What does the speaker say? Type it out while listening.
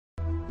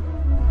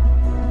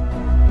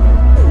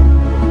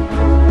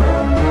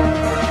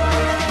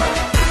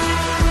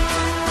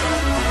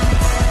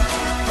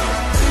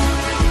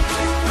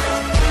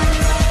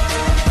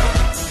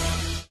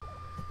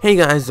Hey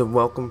guys, and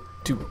welcome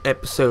to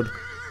episode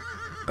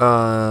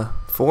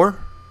 4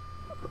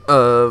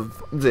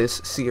 of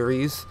this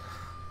series.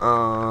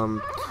 Oh,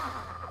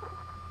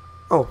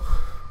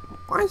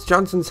 why is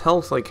Johnson's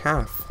health like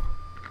half?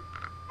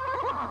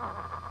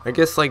 I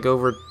guess like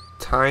over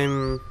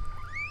time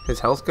his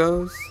health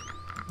goes?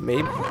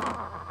 Maybe?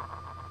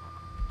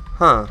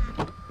 Huh.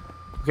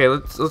 Okay,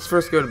 let's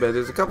first go to bed.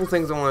 There's a couple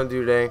things I want to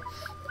do today.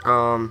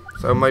 So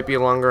it might be a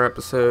longer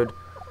episode.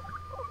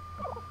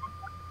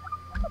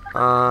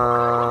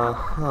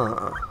 Hold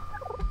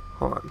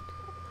on.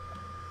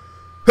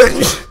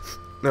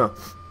 No.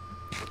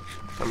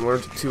 I'm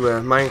allergic to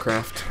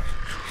Minecraft.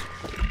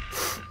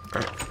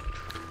 Alright.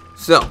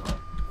 So,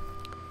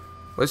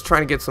 let's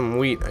try to get some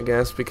wheat, I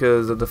guess,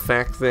 because of the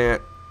fact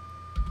that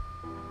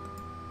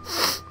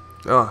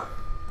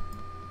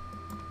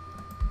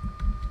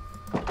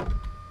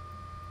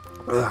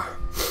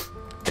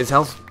his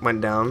health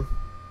went down.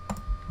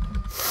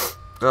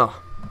 Oh.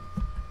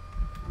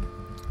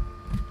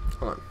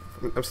 Hold on.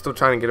 I'm still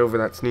trying to get over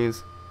that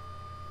sneeze.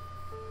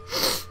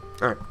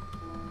 Alright.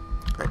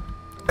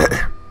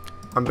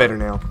 I'm better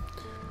now.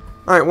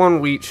 Alright, 1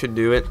 wheat should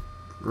do it.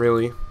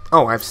 Really.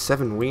 Oh, I have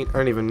 7 wheat? I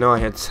didn't even know I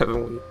had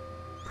 7 wheat.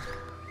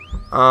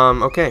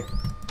 Okay.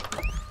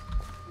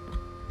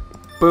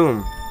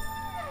 Boom.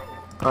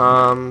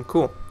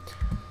 Cool.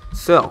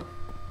 So,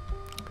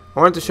 I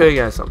wanted to show you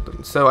guys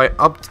something. So, I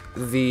upped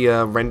the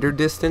render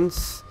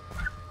distance,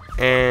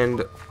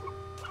 and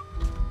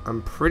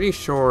I'm pretty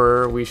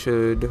sure we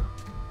should...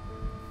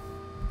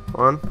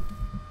 Hold on.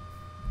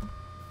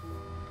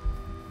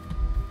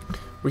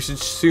 We should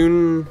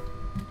soon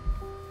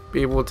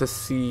be able to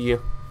see...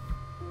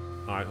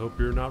 I hope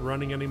you're not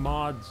running any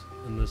mods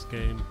in this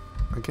game.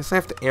 I guess I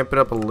have to amp it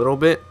up a little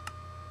bit.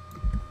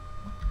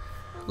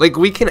 Like,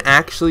 we can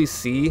actually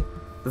see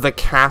the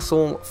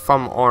castle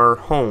from our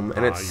home,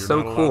 and it's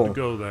so not cool. allowed to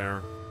go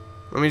there.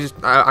 Let me just...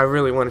 I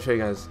really want to show you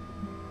guys.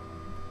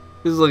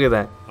 Just look at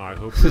that. I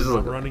hope you're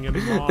not running any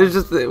mods. There's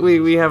just...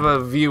 We have a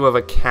view of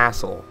a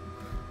castle.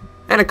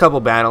 And a couple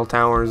battle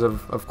towers,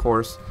 of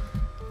course.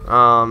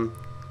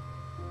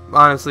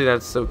 Honestly,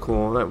 that's so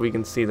cool that we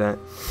can see that.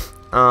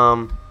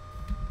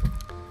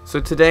 So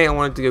today I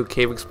wanted to go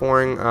cave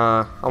exploring.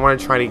 I want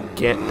to try to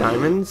get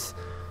diamonds.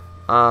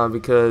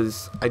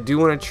 Because I do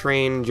want to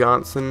train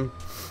Johnson.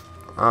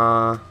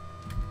 But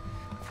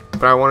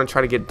I want to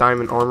try to get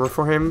diamond armor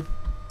for him.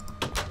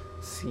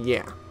 So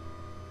yeah.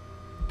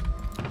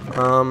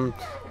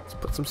 Let's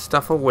put some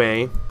stuff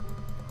away.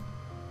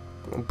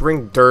 We'll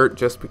bring dirt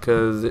just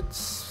because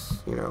it's,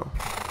 you know,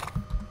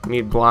 we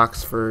need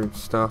blocks for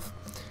stuff.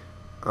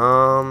 We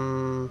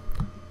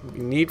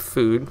need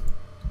food.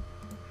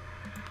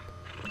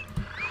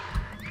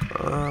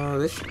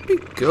 This should be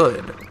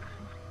good.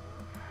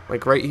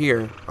 Like right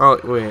here. Oh,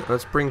 wait,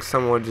 let's bring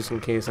some wood just in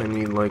case I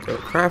need like a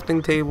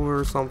crafting table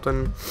or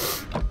something.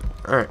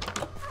 Alright.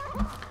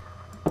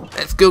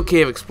 Let's go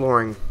cave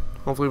exploring.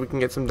 Hopefully we can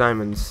get some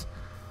diamonds.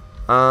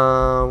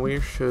 We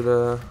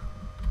should,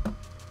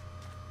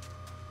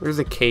 where's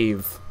the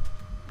cave?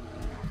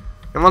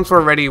 And once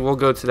we're ready, we'll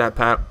go to that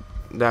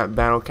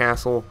battle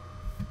castle.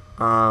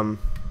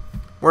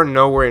 We're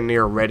nowhere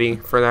near ready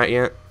for that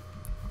yet.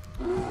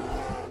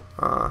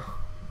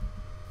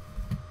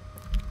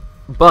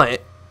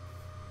 But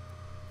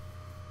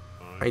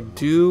I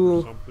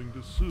do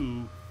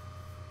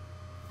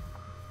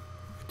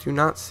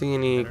not see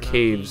any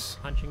caves.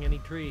 Punching any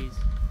trees.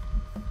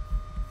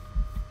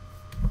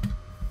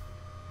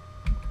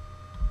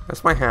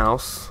 That's my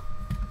house.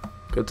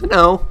 Good to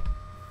know.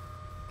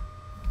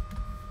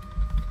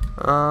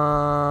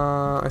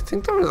 I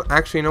think there was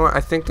actually, you know what?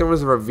 I think there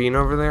was a ravine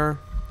over there.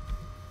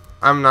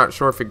 I'm not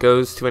sure if it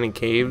goes to any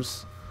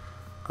caves.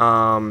 We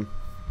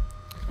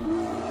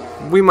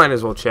might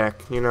as well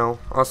check, you know.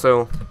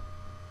 Also,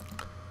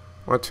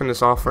 I want to turn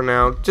this off for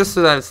now, just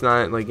so that it's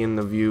not like in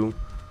the view.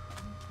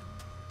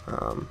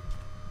 A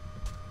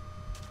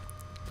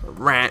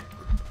rat,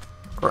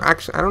 or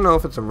actually, I don't know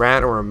if it's a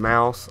rat or a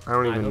mouse. I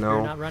don't even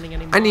know.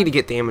 I need to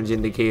get damage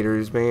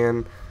indicators,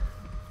 man.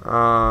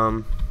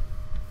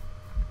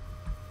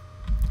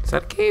 Is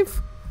that a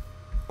cave?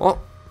 Oh,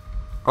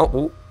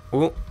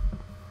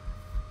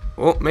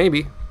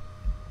 maybe.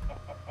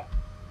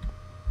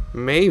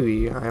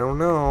 Maybe, I don't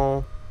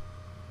know.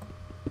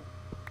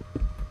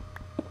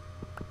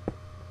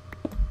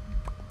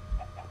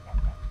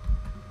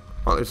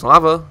 Oh, there's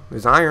lava,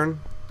 there's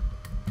iron,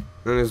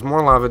 and there's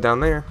more lava down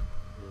there.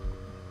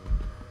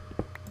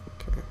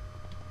 Okay.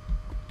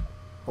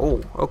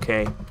 Oh,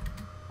 okay.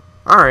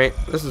 Alright,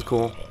 this is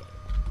cool.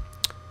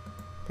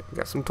 Okay,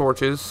 got some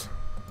torches.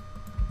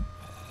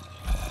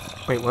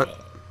 Wait, what?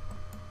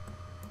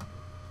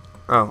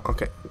 Oh,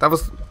 okay. That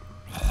was...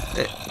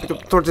 pick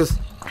up torches.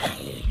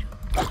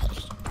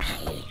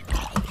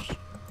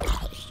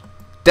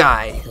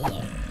 Die.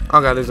 Oh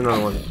god, there's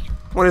another one.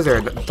 What is there?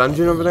 A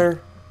dungeon over there?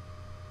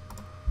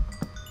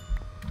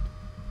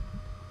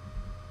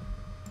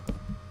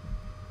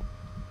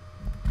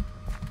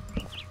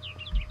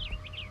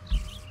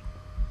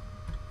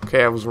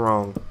 Okay, I was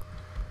wrong.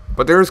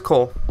 But there is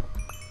coal.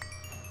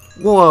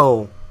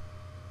 Whoa.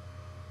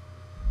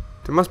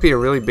 There must be a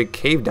really big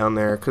cave down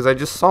there, because I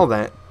just saw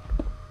that.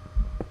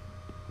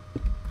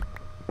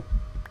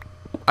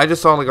 I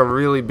just saw like a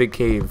really big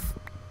cave.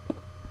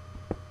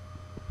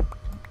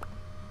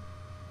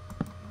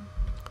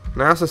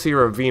 And I also see a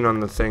ravine on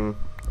the thing,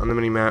 on the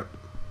mini-map.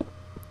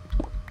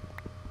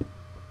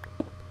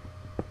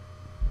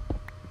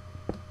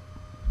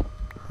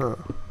 Huh.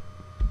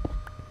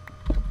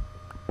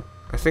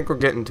 I think we're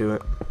getting to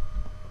it.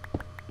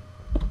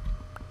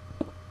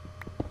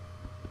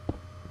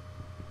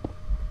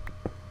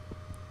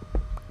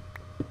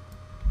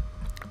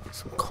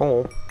 Some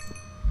coal.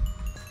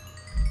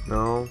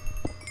 No.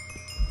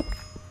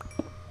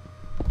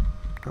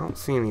 I don't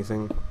see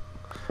anything.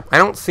 I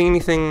don't see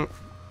anything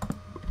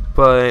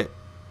but...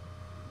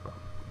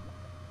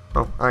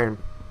 Oh, iron.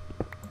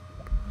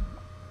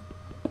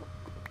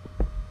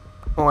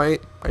 Oh, I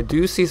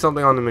do see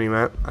something on the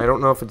minimap. I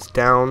don't know if it's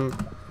down...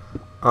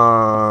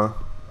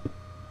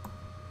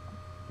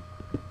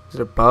 Is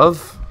it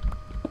above?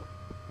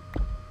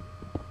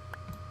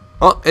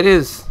 Oh, it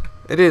is.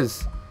 It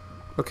is.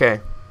 Okay.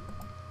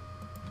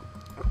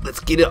 Let's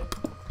get up.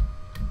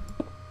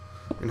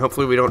 And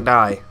hopefully we don't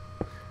die.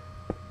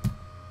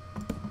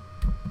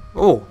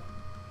 Oh.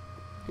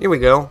 Here we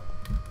go.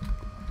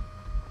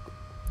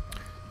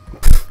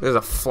 There's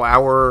a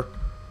flower.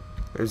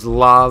 There's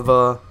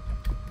lava.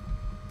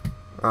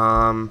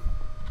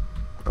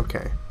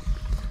 Okay.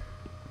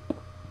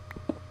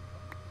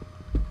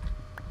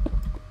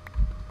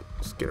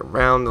 Just get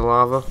around the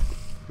lava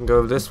and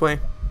go this way.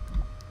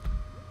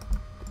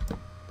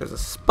 There's a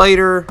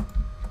spider.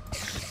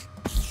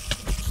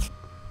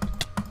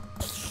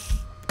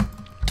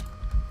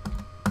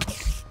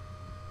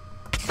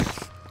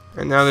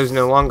 And now there's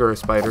no longer a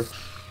spider.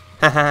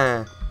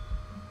 Haha.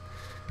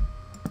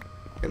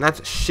 And that's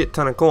a shit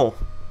ton of coal.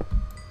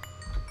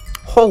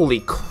 Holy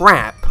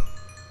crap.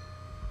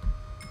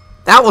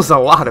 That was a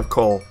lot of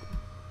coal.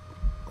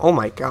 Oh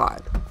my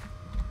god.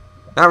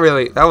 Not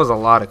really. That was a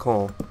lot of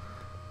coal.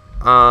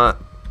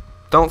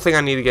 Don't think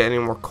I need to get any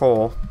more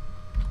coal.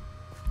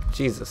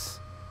 Jesus.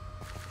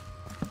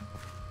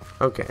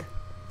 Okay.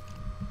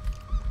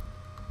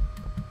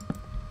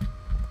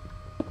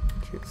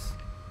 Jeez.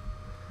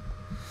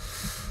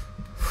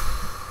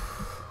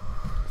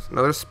 There's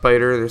another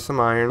spider. There's some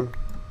iron.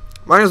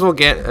 Might as well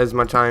get as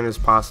much iron as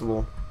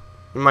possible.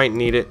 You might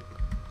need it.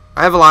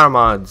 I have a lot of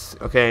mods,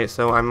 okay,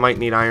 so I might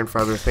need iron for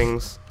other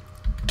things.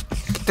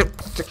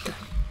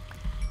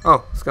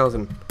 Oh,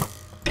 skeleton.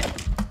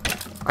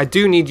 I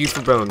do need you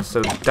for bones,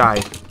 so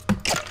die.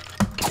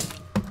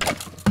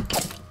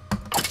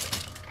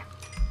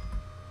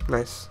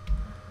 Nice.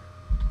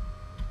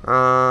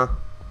 I'm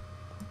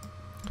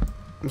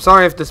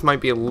sorry if this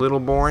might be a little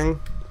boring.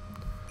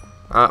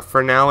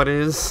 For now it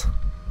is.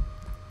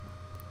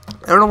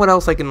 I don't know what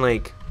else I can,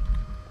 like...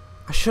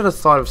 I should have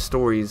thought of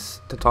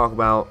stories to talk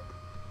about.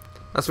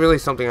 That's really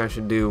something I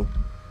should do.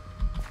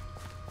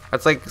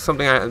 That's like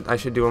something I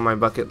should do on my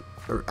bucket,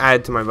 or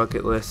add to my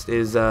bucket list,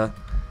 is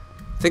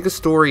think of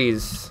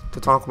stories to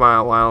talk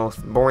about while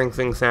boring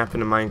things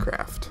happen in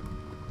Minecraft.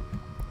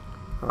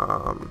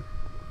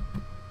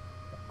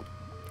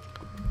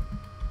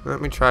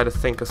 Let me try to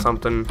think of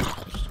something.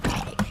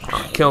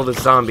 I'll kill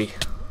this zombie.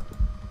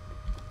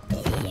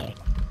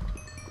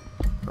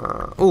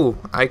 Ooh,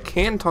 I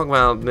can talk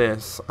about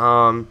this.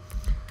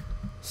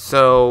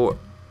 So,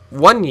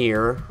 one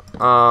year,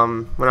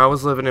 when I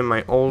was living in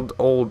my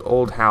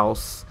old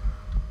house,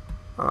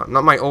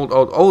 not my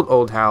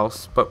old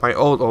house, but my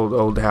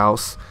old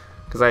house,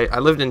 because I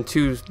lived in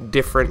 2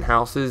 different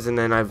houses, and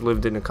then I've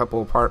lived in a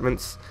couple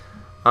apartments.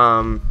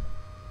 But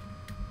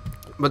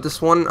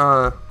this one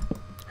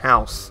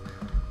house,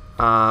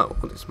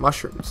 there's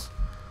mushrooms.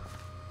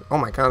 Oh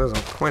my god, there's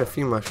quite a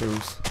few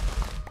mushrooms.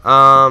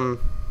 And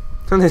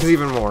there's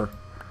even more.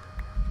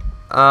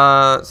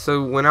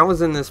 So when I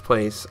was in this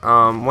place,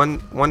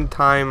 one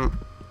time,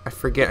 I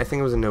forget, I think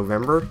it was in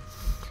November,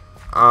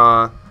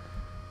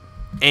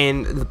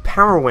 and the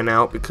power went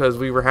out because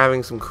we were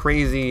having some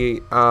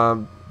crazy,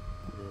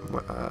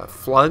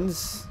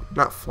 floods?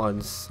 Not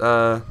floods,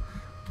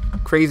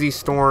 crazy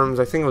storms.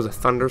 I think it was a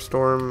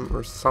thunderstorm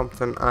or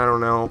something, I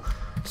don't know.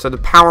 So the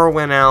power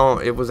went out,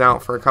 it was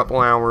out for a couple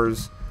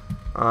hours.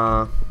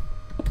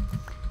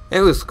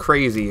 It was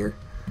crazier.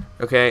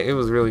 Okay, it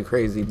was really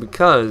crazy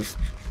because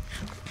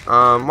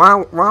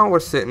while we're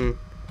sitting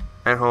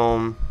at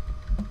home.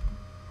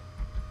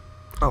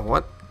 Oh,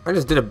 what? I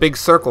just did a big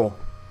circle.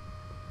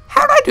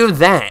 How did I do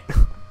that?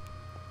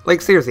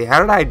 Like, seriously, how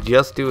did I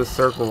just do a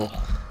circle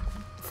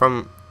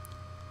from...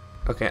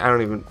 Okay, I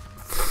don't even...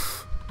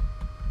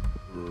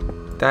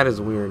 That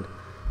is weird.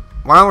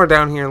 While we're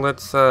down here,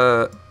 let's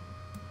cook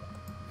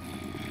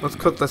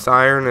this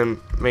iron and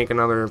make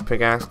another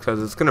pickaxe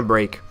because it's gonna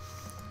break.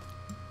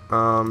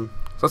 So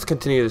let's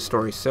continue the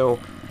story. So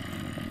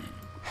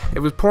it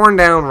was pouring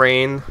down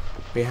rain.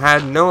 We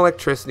had no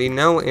electricity,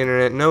 no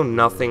internet, no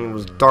nothing. It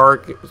was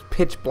dark. It was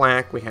pitch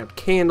black. We had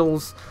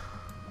candles.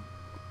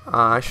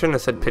 I shouldn't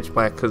have said pitch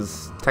black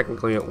because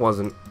technically it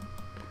wasn't.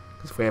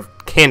 Because we have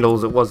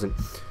candles, it wasn't.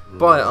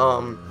 But,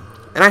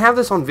 and I have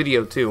this on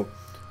video, too.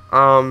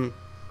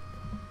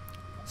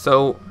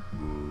 So,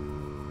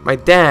 my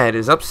dad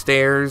is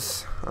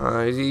upstairs.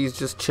 He's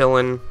just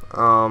chilling.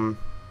 I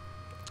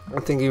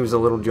think he was a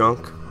little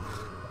drunk.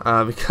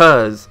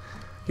 Because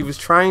he was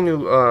trying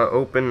to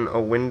open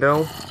a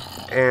window.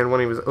 And when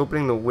he was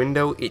opening the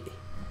window, he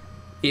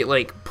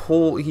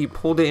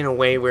pulled it in a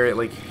way where it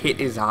like hit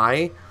his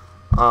eye.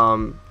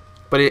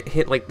 But it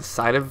hit like the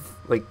side of,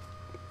 like,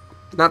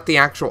 not the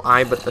actual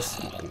eye, but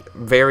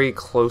very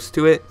close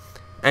to it.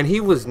 And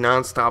he was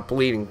non-stop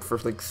bleeding for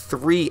like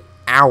 3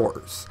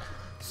 hours.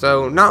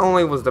 So not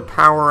only was the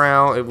power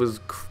out, it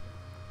was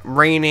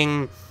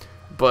raining,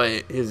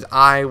 but his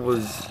eye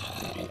was,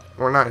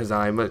 or not his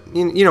eye, but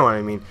you know what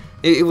I mean.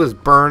 It was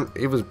burnt.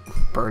 It was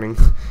burning.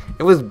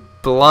 It was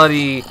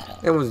bloody.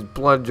 It was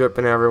blood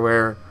dripping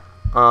everywhere.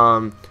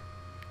 And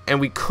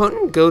we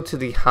couldn't go to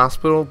the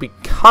hospital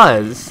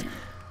because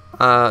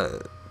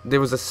there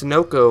was a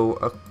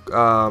Sunoco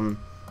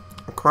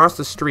across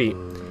the street,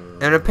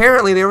 and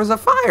apparently there was a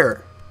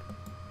fire.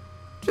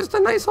 Just a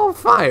nice old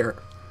fire.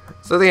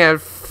 So they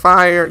had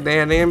fire, they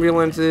had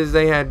ambulances,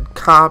 they had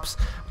cops,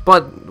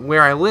 but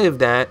where I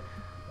lived at,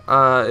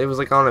 it was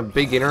like on a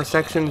big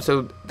intersection,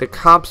 so the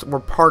cops were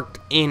parked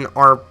in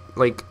our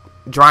like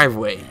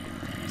driveway,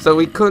 so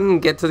we couldn't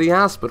get to the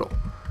hospital.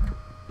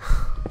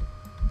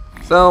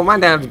 So my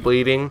dad's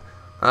bleeding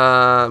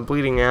out.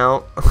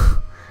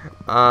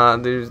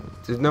 There's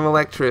no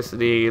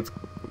electricity. It's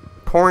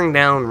pouring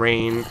down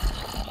rain.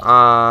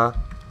 My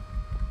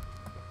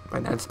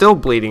dad's still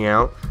bleeding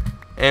out,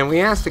 and we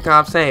asked the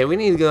cops, "Hey, we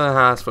need to go to the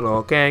hospital.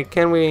 Okay,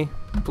 can we,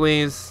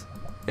 please?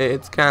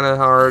 It's kind of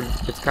hard.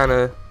 It's kind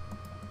of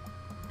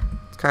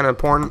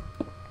important."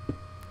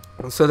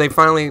 So they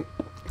finally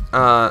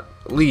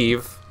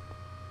leave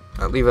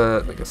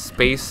a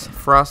space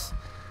for us.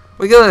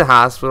 We go to the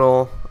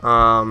hospital.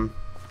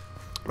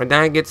 My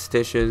dad gets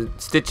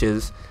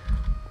stitches,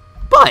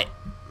 but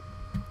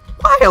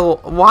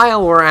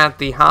while we're at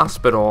the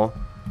hospital,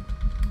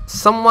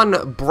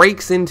 someone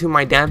breaks into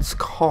my dad's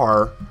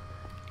car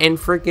and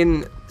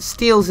freaking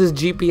steals his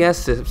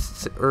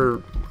GPS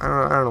or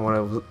I don't know what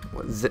it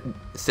was,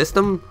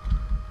 system.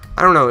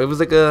 I don't know. It was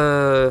like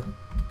a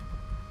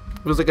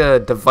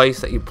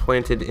device that you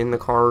planted in the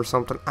car or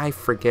something. I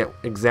forget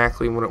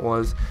exactly what it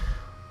was,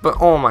 but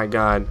oh my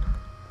god.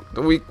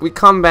 We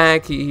come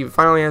back, he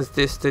finally has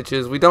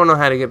stitches. We don't know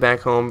how to get back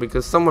home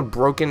because someone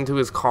broke into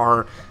his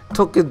car,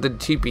 took the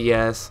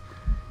GPS.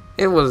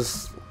 It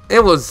was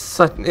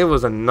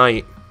a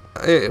night.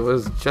 It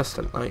was just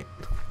a night.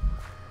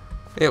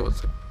 It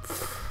was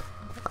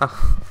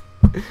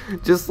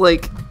just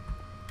like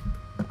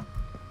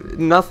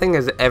nothing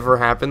has ever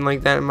happened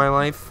like that in my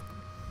life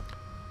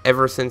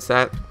ever since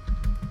that.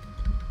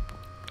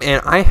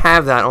 And I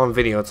have that on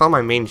video. It's on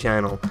my main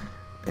channel.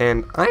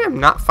 And I am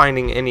not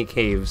finding any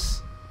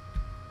caves.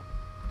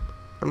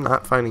 I'm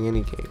not finding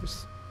any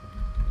caves.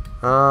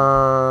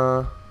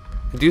 I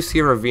do see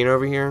a ravine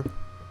over here.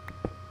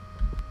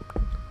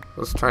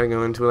 Let's try to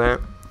go into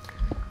that.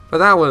 But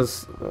that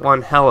was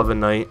one hell of a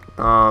night.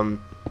 And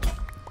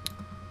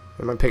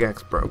my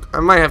pickaxe broke.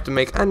 I might have to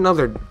make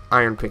another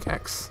iron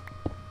pickaxe.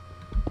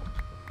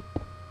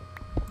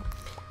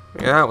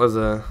 Yeah, that was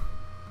a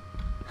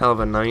hell of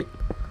a night.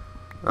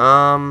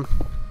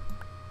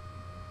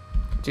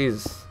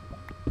 Jesus.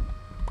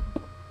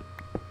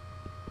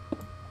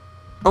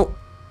 Oh,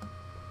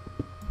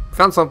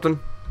 found something.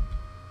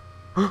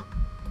 We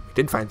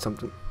did find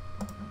something.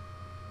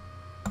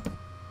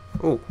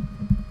 Oh,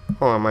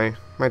 hold on,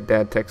 my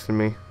dad texted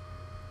me.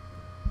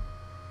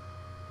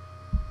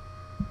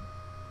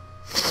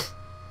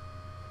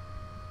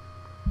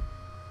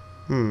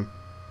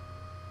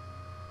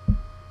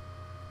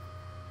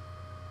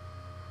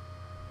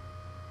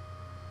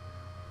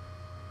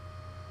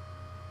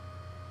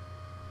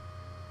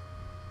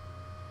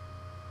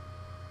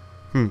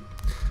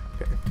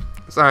 Okay.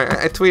 Sorry,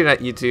 I tweeted at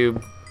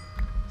YouTube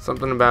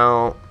something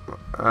about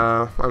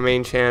my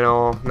main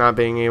channel not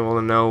being able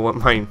to know what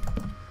my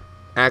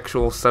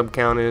actual sub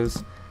count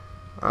is.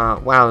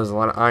 Wow, there's a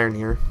lot of iron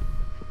here.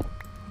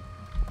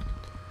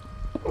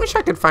 Wish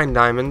I could find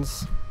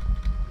diamonds.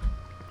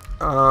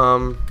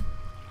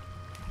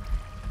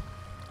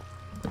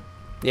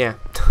 Yeah.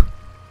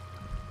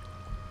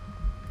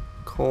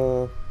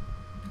 Coal.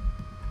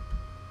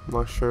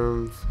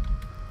 Mushrooms.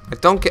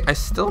 I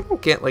still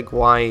don't get like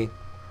why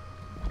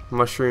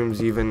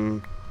mushrooms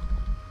even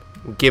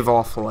give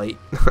off light.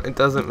 It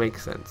doesn't make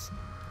sense.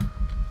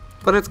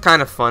 But it's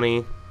kind of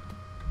funny.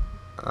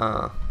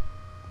 Oh.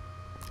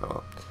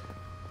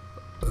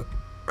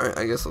 Alright,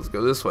 I guess let's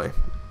go this way.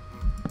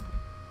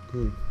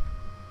 Okay,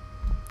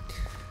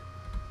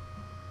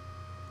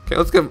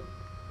 let's go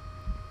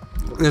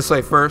this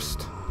way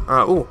first.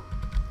 Ooh.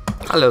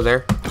 Hello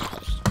there.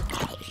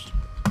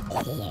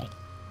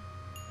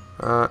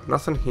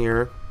 Nothing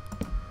here.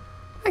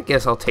 I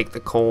guess I'll take the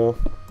coal.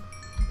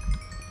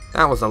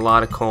 That was a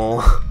lot of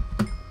coal.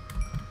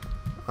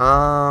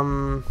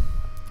 I'm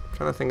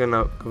trying to think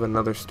of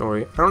another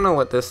story. I don't know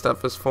what this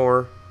stuff is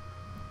for.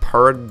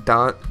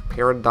 Paradot,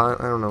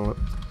 I don't know what.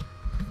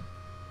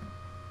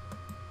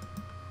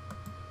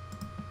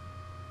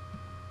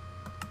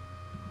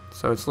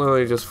 So it's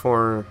literally just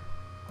for.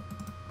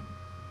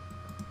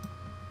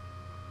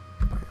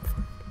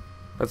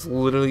 That's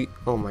literally.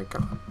 Oh my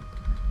god.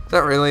 Is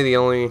that really the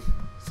only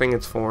thing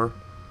it's for?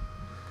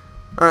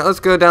 Alright, let's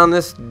go down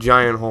this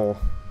giant hole.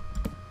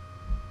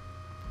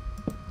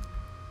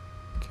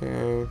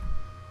 Okay.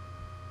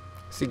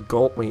 See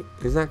gold. Wait,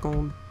 is that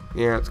gold?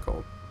 Yeah, it's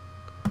gold.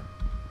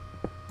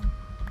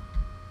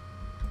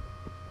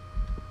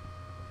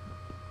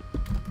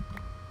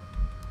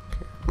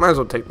 Okay. Might as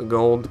well take the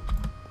gold.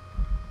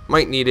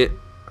 Might need it.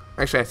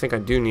 Actually, I think I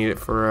do need it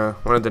for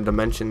one of the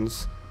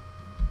dimensions.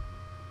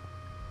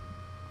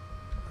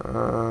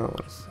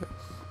 What is this?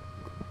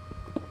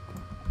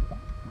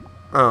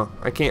 Oh,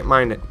 I can't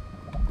mine it.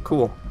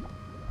 Cool.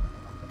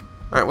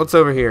 Alright, what's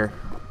over here?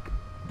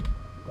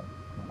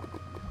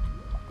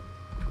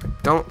 I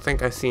don't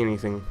think I see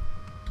anything.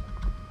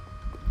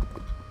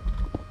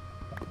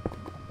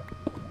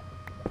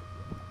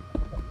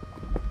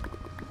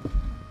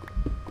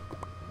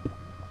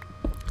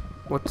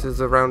 What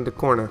is around the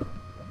corner?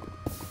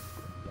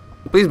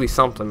 Please be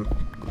something.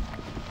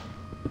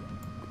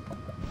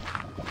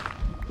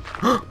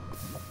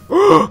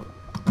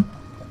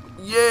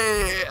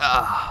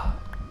 Yeah!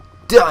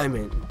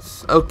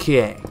 Diamonds!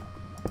 Okay.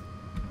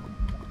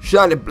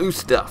 Shiny blue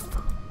stuff.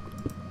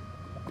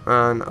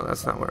 No,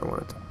 that's not where I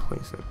wanted to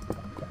place it.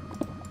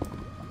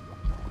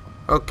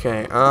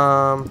 Okay,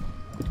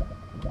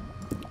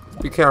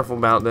 be careful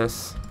about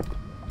this.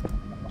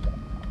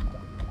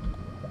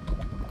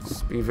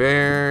 Just be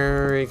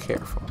very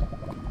careful.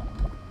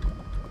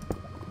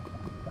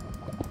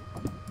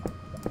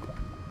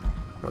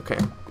 Okay.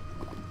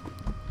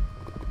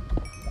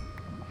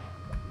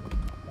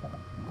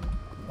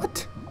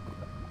 What?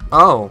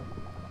 Oh.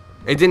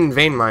 It didn't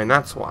vein mine,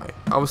 that's why.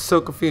 I was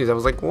so confused. I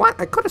was like, what?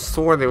 I could have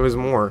swore there was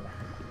more.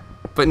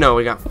 But no,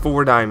 we got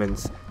 4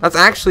 diamonds. That's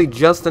actually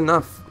just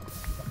enough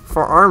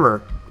for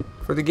armor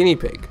for the guinea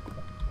pig.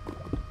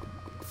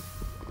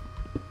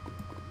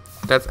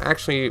 That's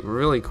actually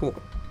really cool.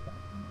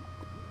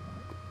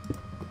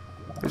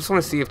 I just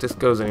want to see if this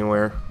goes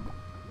anywhere.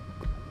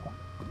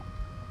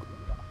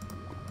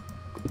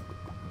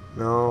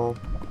 No.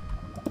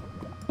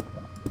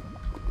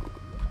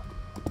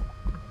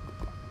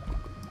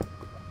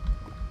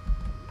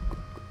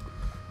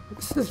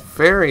 This is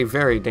very,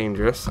 very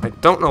dangerous. I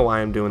don't know why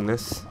I'm doing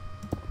this.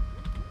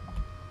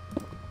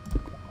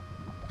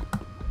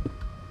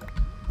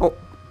 Oh.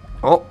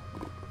 Oh.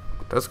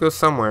 Does go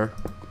somewhere.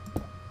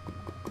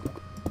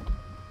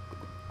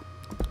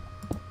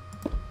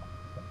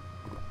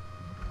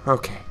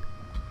 Okay.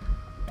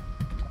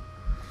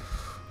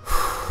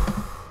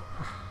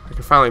 I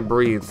can finally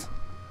breathe.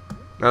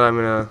 Now that I'm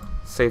in a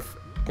safe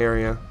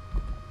area.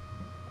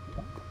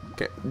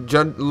 Okay.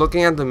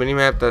 Looking at the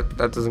minimap,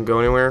 that doesn't go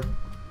anywhere.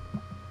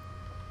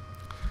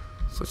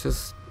 So let's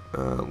just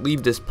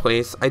leave this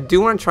place. I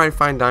do want to try to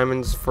find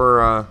diamonds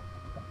for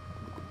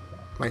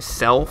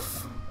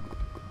myself.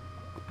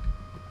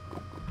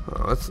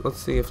 Let's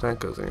see if that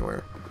goes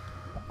anywhere.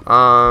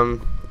 You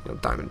know,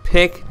 diamond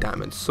pick,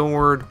 diamond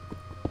sword.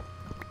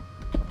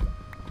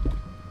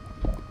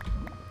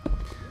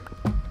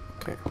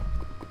 Okay.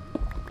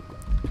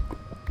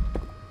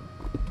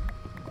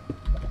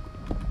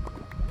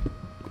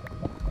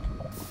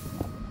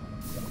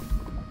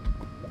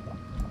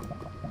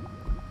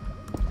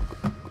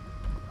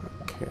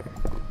 Okay.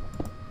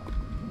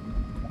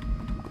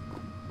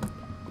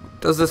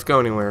 Does this go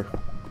anywhere?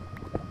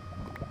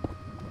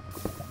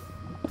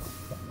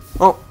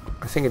 Oh,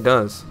 I think it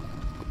does.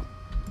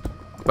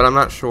 But I'm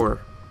not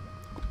sure.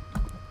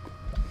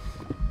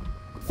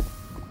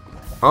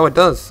 Oh, it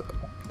does.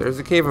 There's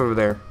a cave over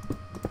there.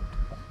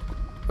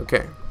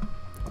 Okay.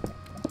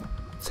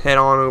 Let's head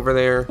on over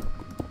there.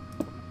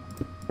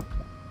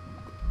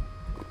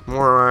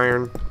 More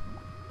iron.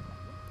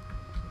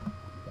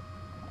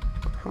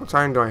 How much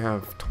iron do I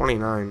have?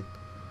 29.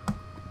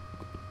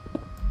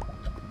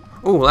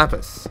 Oh,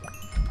 lapis.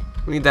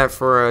 We need that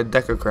for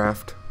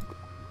DecoCraft.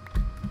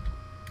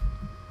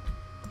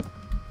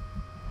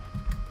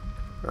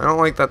 I don't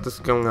like that this is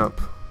going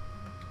up.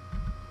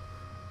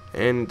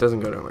 And it doesn't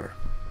go nowhere.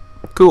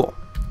 Cool.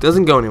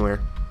 Doesn't go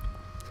anywhere.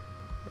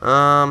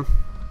 I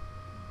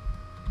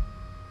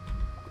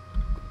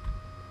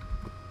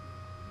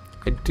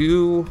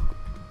do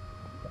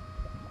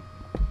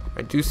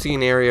see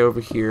an area over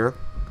here.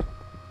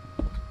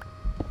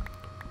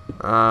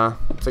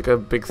 It's like a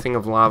big thing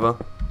of lava.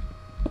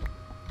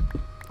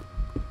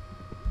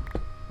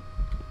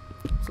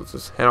 So let's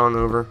just head on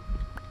over.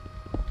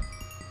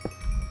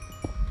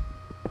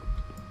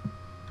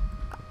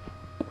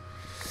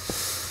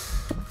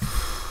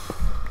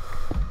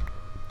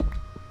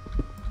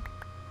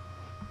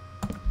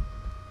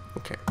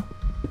 Okay.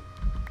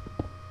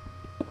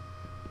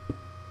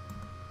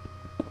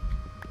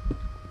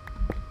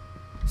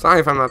 Sorry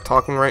if I'm not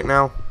talking right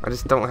now. I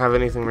just don't have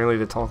anything really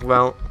to talk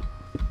about.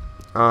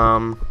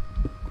 I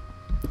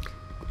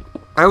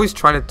always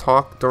try to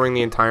talk during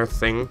the entire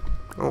thing,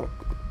 Oh.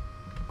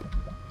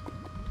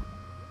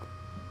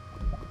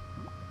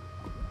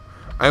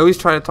 I always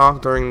try to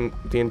talk during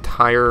the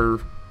entire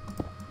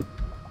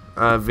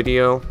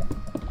video,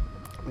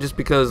 just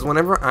because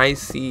whenever I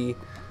see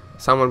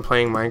someone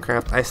playing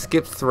Minecraft, I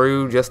skip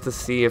through just to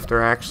see if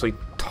they're actually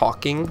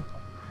talking.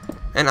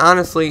 And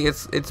honestly,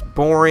 it's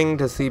boring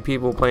to see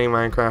people playing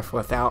Minecraft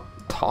without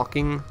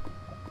talking.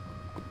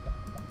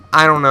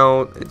 I don't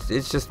know,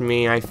 it's just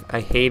me. I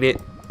hate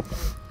it.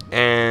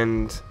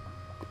 And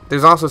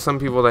there's also some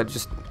people that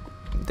just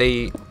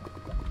they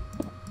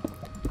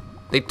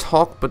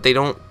talk, but they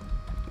don't.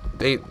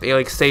 They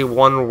like say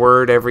one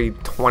word every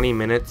 20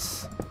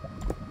 minutes,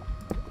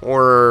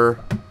 or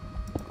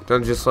they're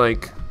just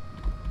like,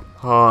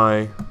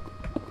 hi.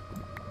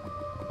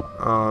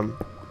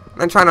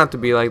 I try not to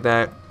be like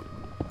that.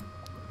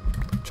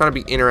 Try to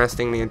be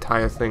interesting the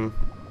entire thing.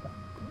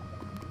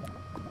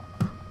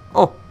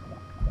 Oh.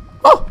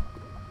 Oh.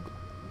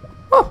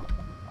 Oh.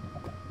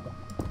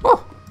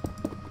 Oh.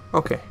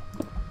 Okay.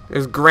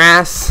 There's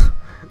grass.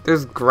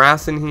 There's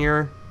grass in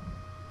here.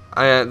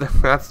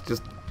 That's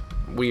just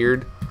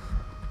weird.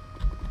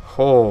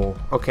 Oh.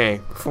 Okay.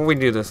 Before we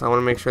do this, I want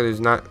to make sure there's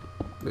no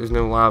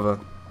lava.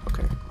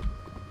 Okay.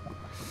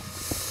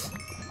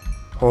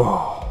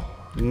 Oh.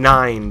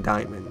 9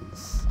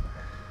 diamonds.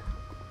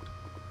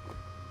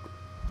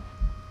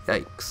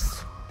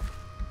 Yikes.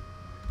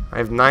 I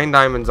have 9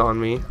 diamonds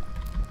on me.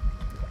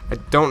 I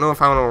don't know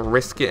if I want to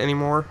risk it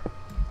anymore.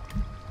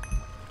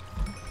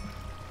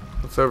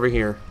 What's over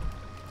here?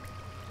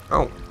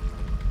 Oh.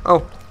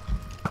 Oh.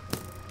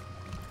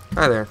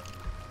 Hi there.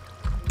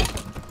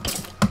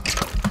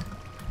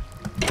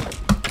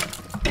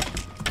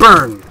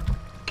 Burn!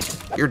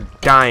 You're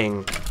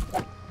dying.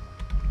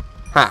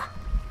 Ha.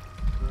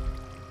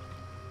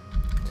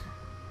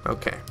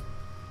 Okay.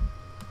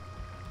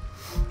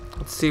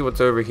 Let's see what's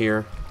over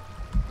here.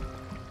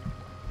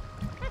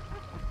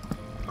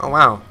 Oh,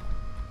 wow.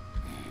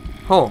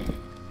 Oh.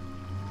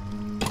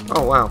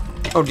 Oh, wow.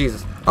 Oh,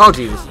 Jesus. Oh,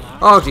 Jesus.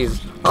 Oh, Jesus.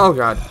 Oh,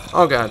 God.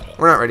 Oh, God.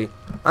 We're not ready.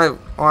 Well,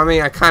 I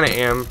mean, I kind of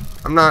am.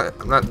 I'm not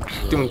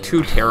doing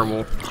too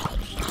terrible.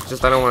 It's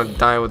just I don't want to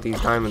die with these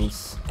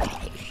diamonds.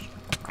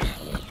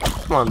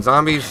 Come on,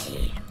 zombies.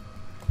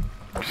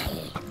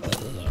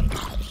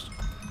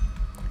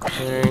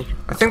 Okay.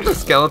 I think the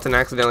skeleton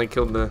accidentally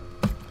killed the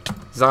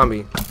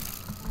zombie.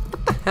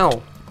 What the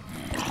hell?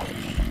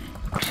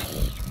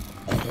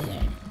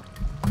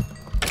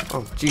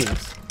 Oh,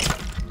 Jesus.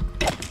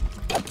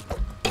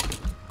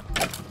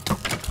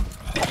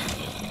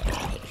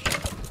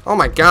 Oh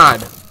my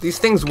God. These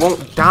things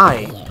won't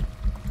die.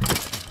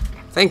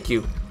 Thank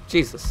you.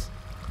 Jesus.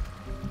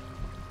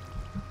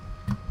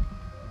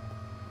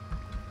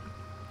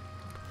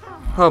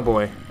 Oh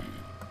boy.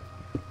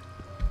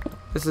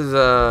 This is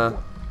there's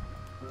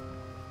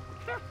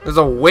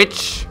a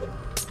witch.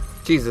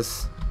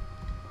 Jesus.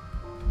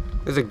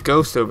 There's a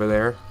ghost over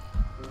there.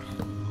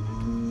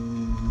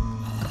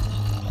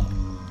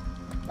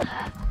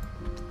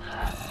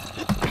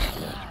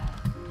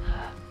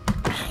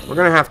 We're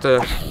gonna have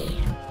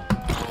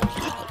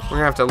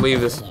to leave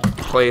this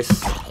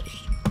place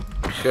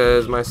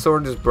because my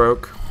sword just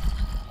broke.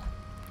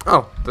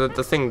 Oh,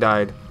 the thing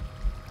died.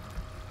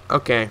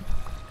 Okay.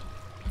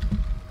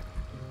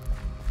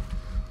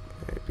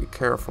 Be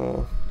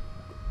careful.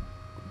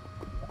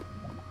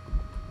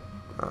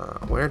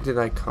 Where did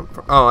I come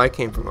from? Oh, I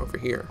came from over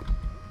here.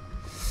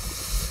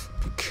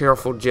 Be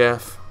careful,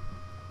 Jeff.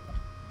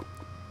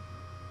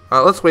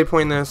 Let's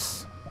waypoint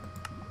this.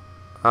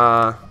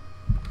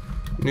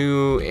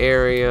 New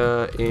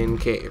area in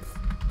cave.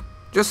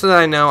 Just so that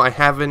I know, I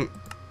haven't.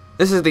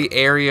 This is the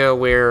area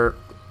where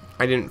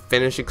I didn't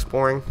finish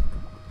exploring.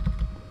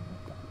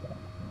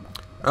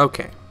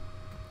 Okay.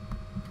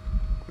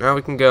 Now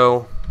we can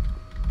go.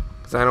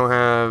 Because I don't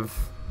have.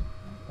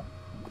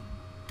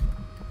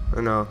 Oh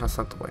no, that's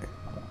not the way.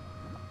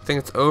 I think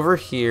it's over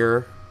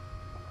here.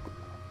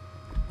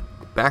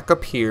 Back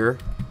up here.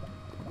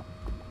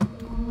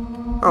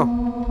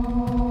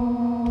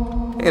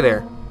 Oh. Hey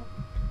there.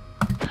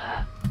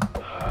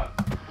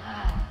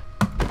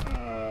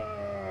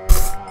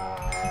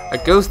 A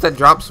ghost that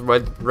drops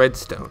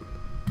redstone.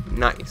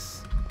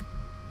 Nice.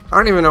 I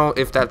don't even know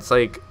if that's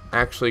like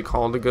actually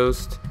called a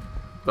ghost,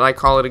 but I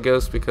call it a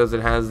ghost because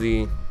it has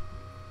the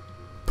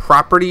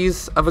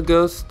properties of a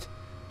ghost.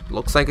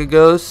 Looks like a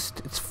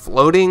ghost. It's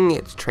floating.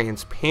 It's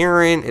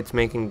transparent. It's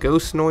making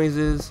ghost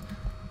noises.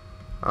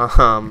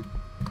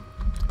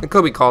 It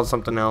could be called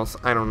something else.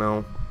 I don't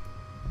know.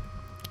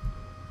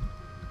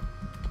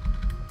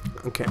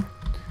 Okay.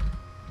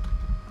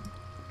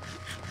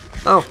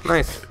 Oh,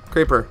 nice.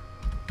 Creeper.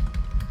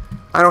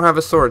 I don't have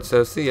a sword,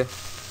 so see ya.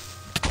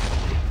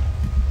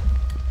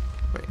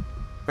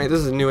 Wait, this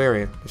is a new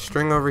area. There's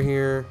string over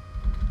here.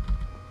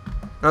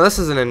 No, this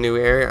isn't a new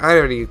area. I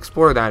already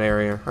explored that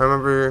area. I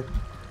remember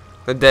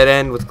the dead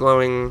end with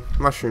glowing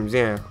mushrooms,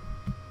 yeah.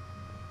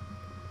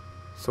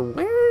 So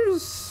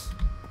where's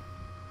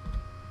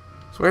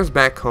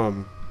back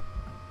home?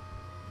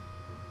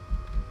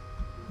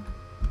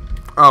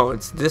 Oh,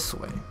 it's this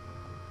way.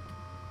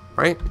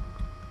 Right?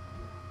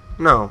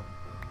 No.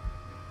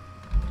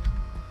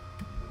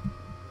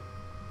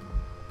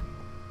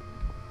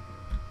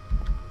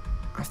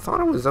 I thought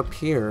it was up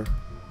here.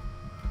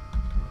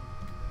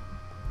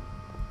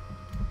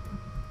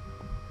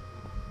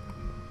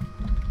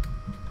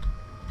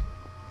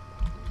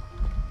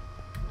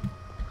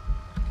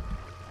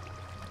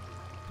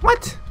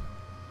 What?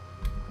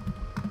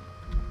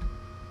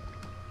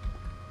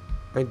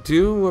 I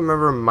do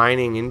remember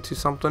mining into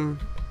something.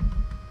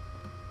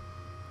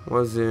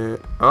 Was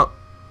it? Oh.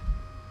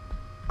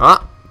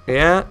 Ah,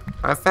 yeah,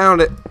 I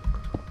found it.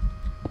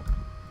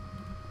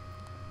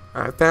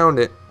 I found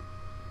it.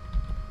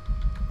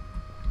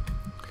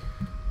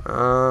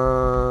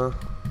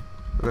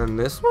 And then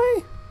this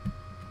way?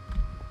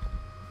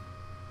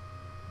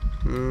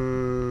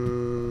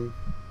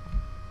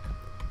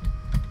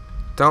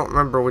 Don't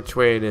remember which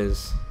way it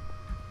is.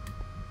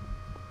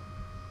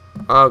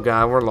 Oh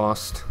god, we're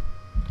lost.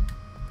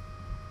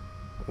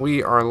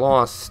 We are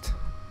lost.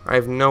 I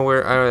have no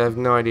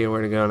idea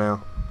where to go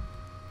now.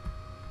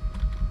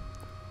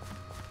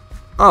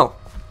 Oh.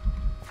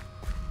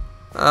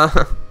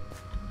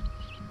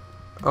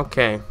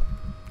 Okay.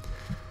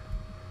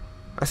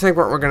 I think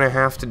what we're gonna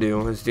have to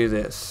do is do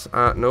this.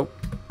 Nope.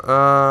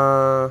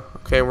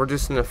 Okay, we're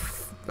just in a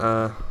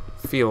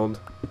field.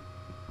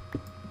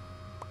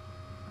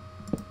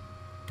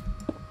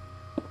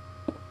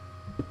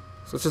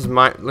 So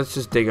let's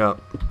just dig up.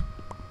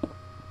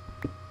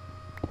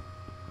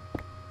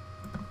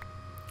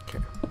 Okay.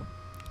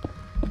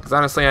 Because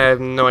honestly, I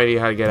have no idea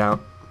how to get out.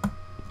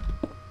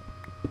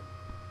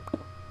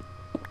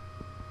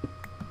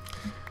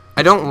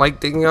 I don't like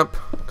digging up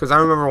because I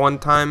remember one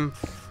time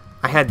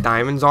I had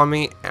diamonds on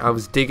me. I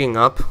was digging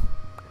up,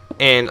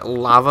 and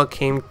lava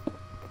came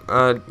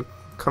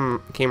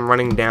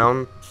running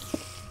down,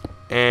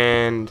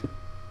 and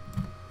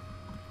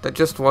that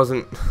just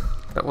wasn't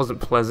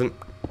pleasant.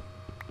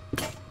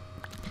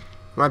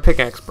 My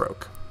pickaxe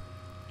broke.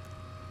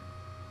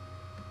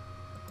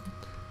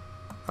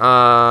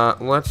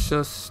 Let's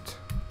just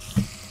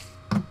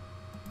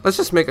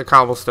make a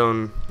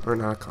cobblestone, or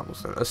not a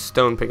cobblestone, a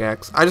stone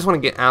pickaxe. I just want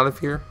to get out of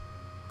here.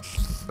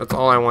 That's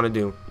all I want to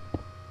do.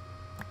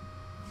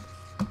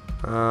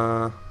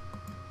 Huh.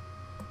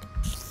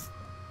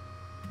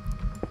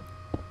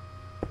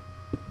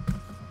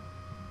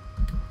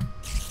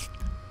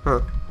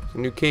 It's a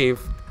new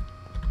cave.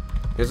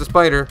 Here's a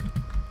spider.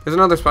 There's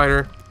another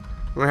spider.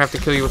 I'm gonna have to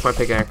kill you with my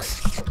pickaxe.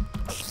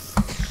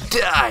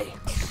 Die!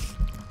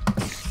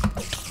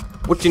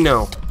 What you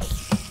know?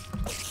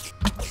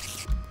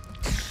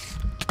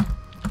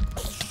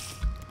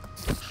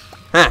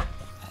 Ha!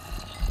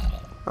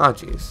 Oh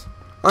jeez.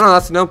 Oh no,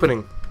 that's an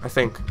opening, I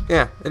think.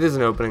 Yeah, it is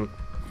an opening.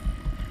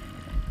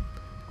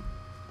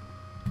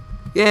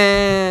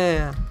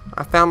 Yeah!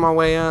 I found my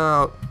way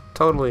out.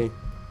 Totally.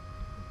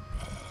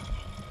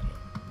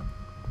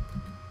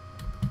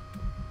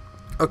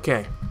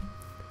 Okay.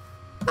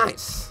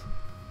 Nice.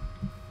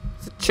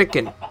 It's a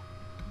chicken.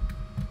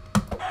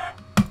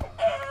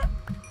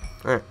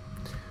 Alright.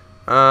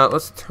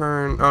 Let's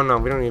turn... Oh no,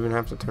 we don't even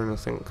have to turn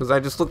this thing. Because I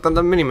just looked on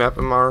the minimap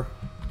and our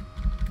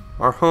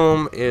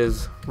home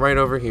is right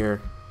over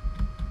here.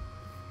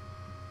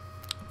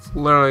 It's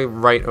literally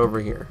right over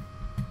here.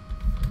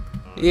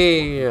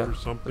 Yeah.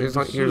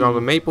 Here's all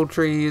the maple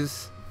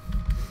trees.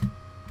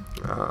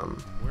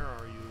 Where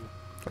are you?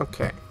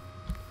 Okay.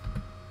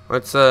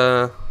 Let's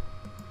turn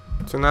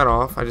that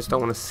off. I just don't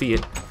want to see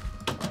it.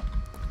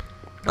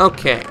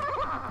 Okay.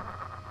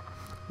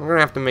 We're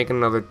gonna have to make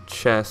another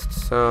chest,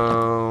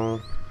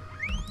 so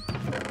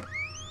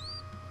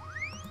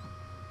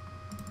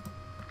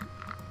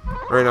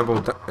or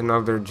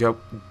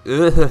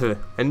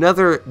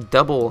another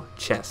double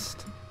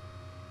chest.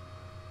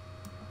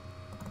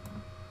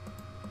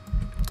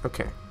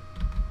 Okay.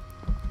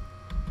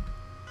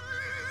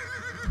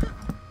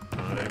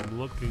 I'm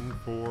looking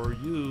for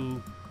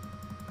you.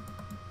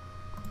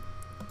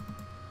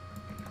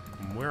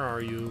 Where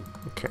are you?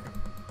 Okay.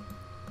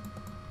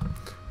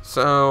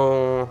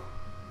 So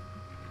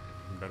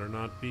You better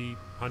not be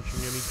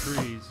punching any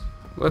trees.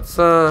 let's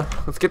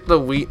get the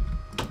wheat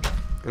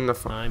in the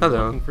farm. I'm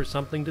Hello. looking for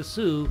something to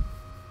sue.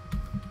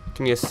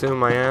 Can you sue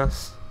my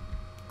ass?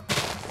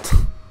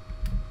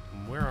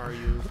 Where are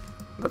you?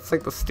 That's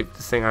like the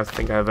stupidest thing I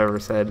think I've ever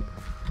said.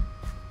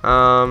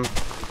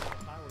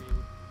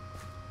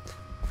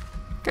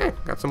 Okay,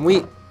 got some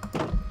wheat.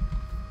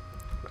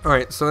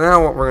 Alright, so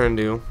now what we're gonna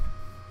do,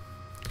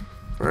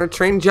 we're gonna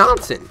train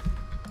Johnson.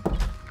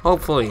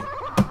 Hopefully.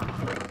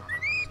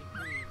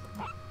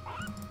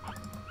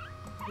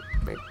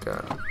 Make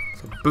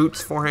some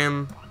boots for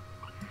him.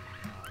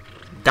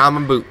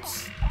 Diamond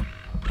boots.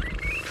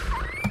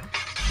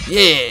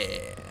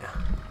 Yeah.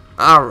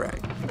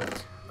 Alright.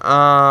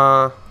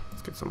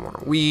 Let's get some more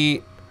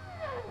wheat.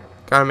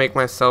 Gotta make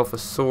myself a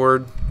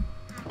sword.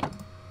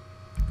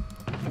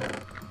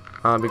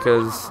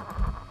 Because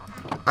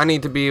I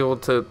need to be able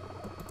to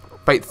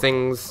fight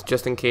things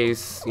just in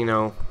case, you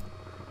know,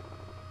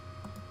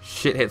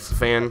 shit hits the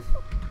fan.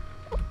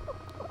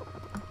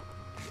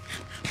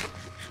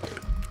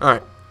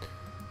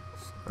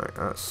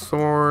 Alright,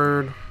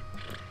 sword,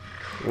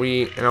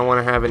 wheat, and I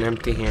want to have an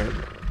empty hand.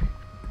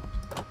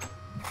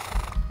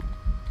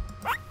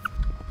 Okay,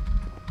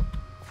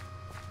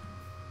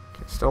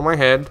 still my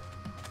head.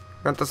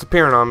 Not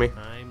disappearing on me.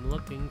 I'm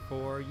looking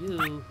for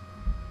you.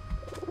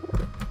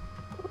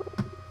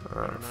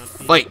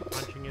 Fight!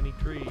 Punching any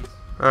trees.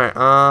 Alright,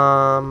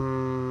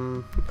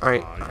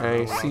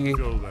 I see.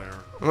 I'm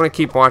gonna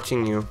keep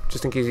watching you,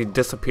 just in case you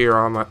disappear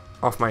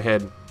off my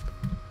head.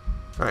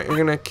 Alright, you're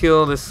gonna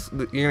kill this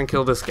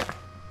guy.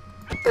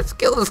 Let's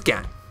kill this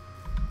guy.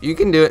 You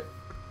can do it.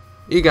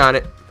 You got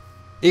it.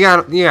 You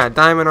got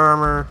diamond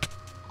armor.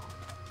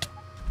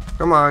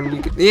 Come on,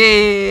 you can,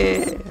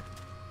 yeah!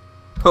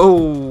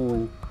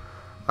 Oh!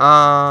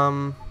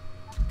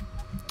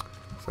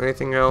 Is there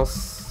anything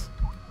else?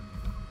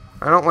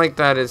 I don't like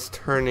that it's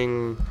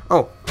turning...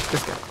 Oh,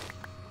 this guy.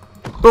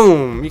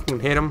 Boom! You can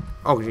hit him.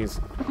 Oh, jeez.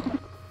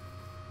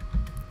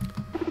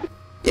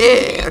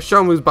 Yeah!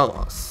 Show him who's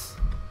boss.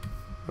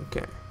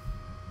 Okay.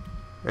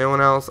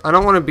 Anyone else? I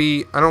don't want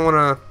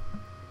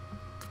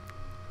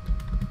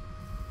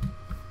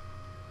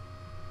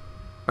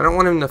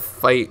him to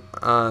fight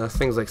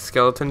things like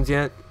skeletons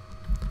yet.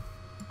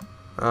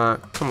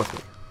 Come with me.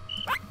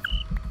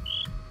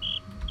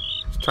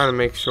 Just trying to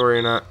make sure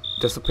you're not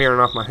disappearing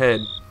off my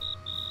head.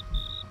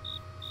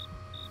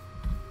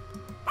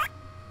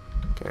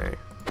 Okay.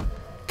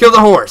 Kill the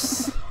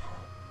horse!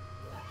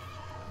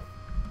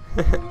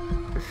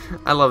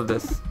 I love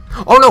this.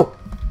 Oh no!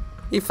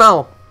 He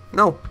fell.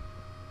 No.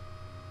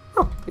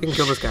 Oh, you can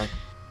kill this guy.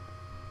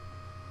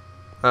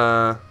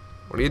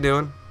 What are you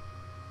doing?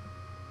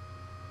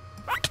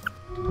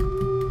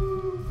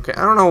 Okay,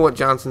 I don't know what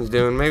Johnson's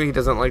doing. Maybe he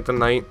doesn't like the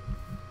night.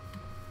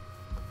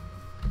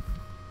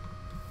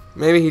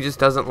 Maybe he just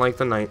doesn't like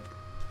the night.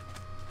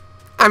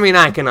 I mean,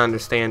 I can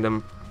understand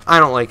him. I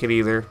don't like it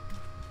either.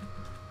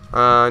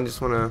 I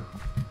just wanna...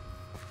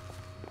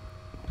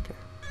 Okay.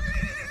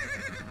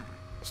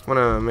 Just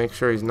wanna make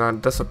sure he's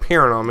not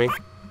disappearing on me.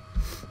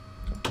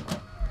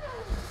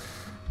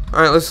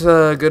 Alright, let's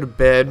go to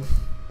bed.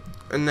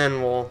 And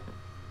then we'll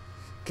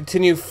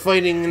continue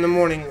fighting in the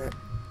morning.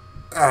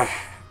 Alright.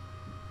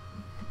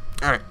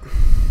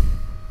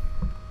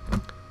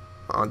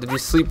 Oh, did you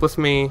sleep with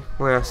me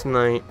last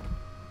night?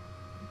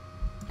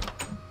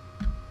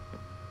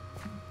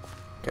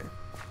 Okay.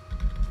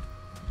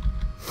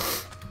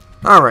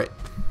 Alright.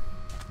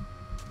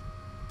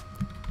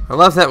 I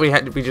love that we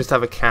just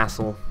have a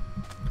castle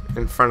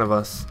in front of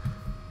us.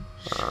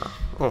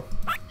 Oh.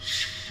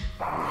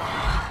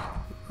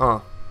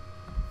 Oh.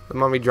 The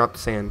mummy dropped the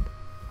sand.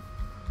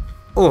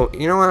 Oh,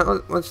 you know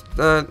what? Let's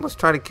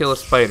try to kill a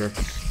spider.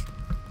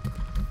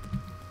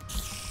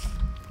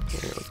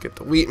 Okay, let's get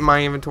the wheat in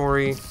my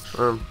inventory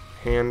or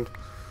hand.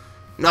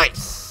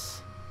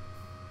 Nice.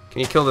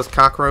 Can you kill this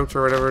cockroach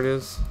or whatever it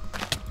is?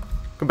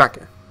 Come back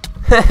here.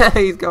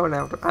 He's going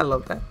out. I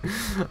love that.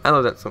 I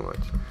love that so much.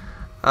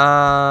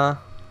 Oh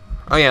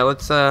yeah,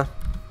 let's I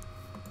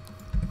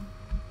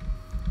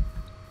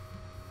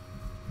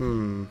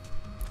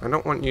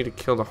don't want you to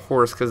kill the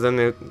horse because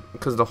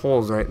the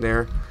hole's right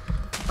there.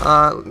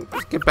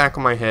 Let's get back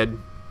on my head.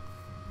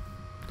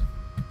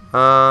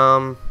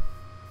 I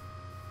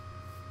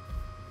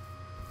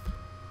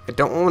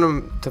don't want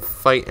him to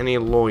fight any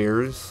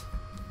lawyers.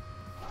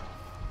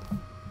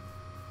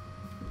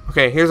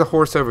 Okay, here's a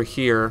horse over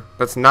here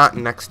that's not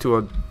next to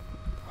a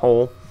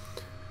hole.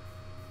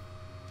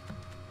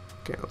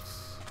 Okay,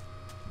 let's...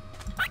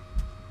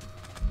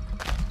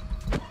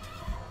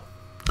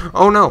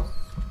 Oh no!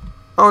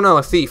 Oh no,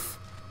 a thief.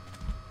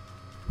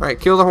 Alright,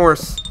 kill the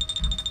horse.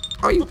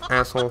 Oh, you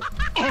asshole.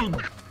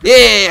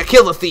 Yeah,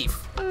 kill the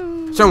thief.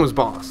 Show him who's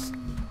boss.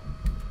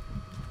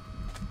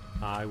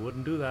 I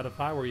wouldn't do that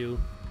if I were you.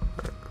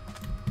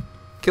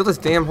 Kill this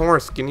damn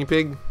horse, guinea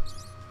pig.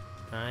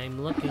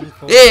 I'm looking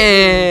for...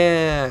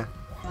 Yeah!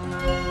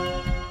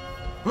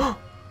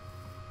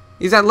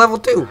 He's at level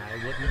 2. I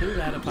wouldn't do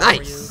that if I were you.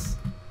 Nice!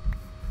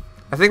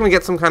 I think we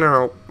get some kind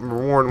of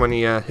reward when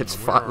he hits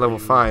level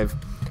 5.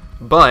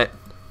 But,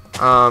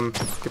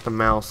 get the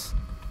mouse.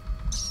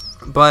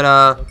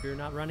 But, hope you're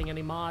not running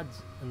any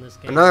mods in this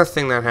game. Another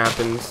thing that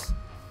happens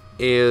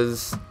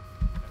is,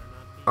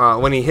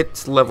 when he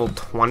hits level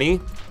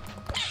 20,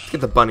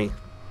 get the bunny.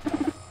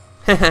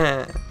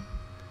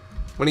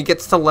 When he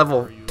gets to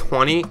level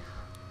 20,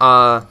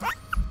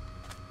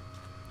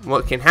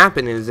 what can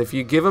happen is if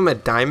you give him a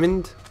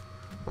diamond,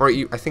 or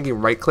I think you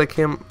right click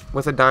him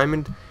with a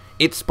diamond,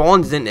 it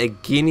spawns in a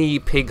guinea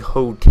pig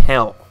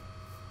hotel.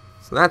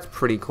 So that's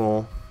pretty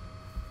cool.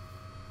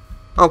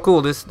 Oh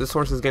cool, this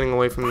horse is getting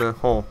away from the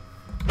hole.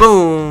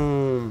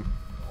 Boom!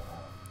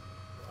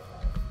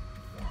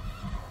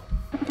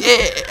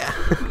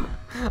 Yeah!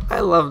 I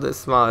love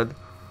this mod.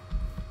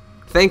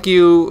 Thank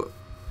you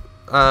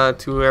to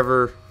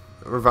whoever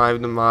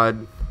revived the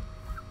mod.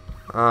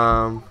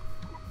 I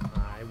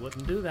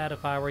wouldn't do that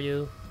if I were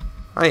you.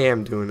 I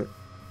am doing it.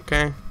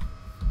 Okay.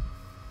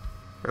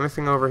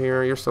 Anything over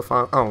here? You're so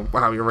far. Oh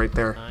wow, you're right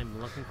there. I'm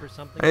looking for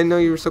something. I didn't know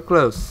you were so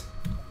close.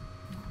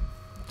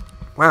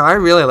 Wow, I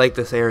really like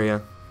this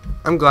area.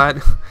 I'm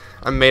glad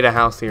I made a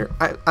house here.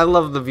 I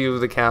love the view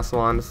of the castle,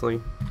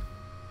 honestly.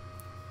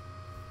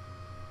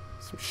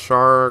 Some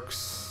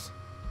sharks.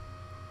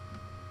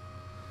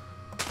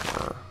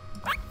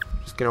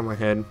 Just get on my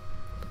head.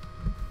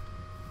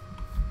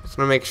 Just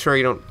want to make sure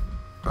you don't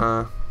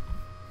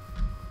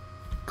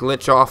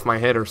glitch off my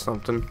head or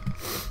something,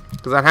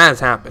 because that has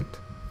happened.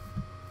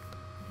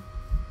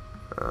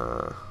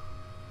 I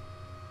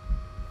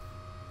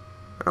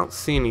don't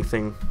see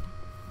anything.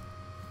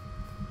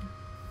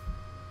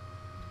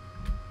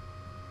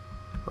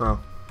 Oh,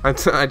 I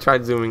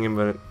tried zooming in,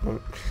 but it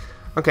won't.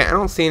 Okay, I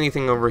don't see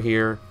anything over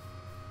here.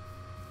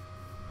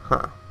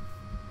 Huh.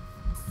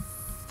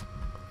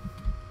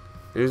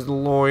 There's the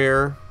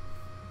lawyer.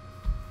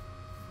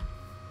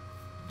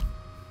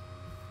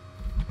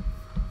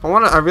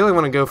 I really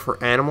want to go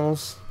for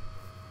animals.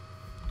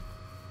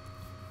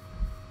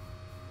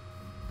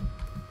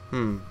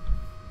 Let's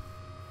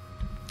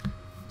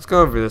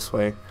go over this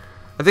way.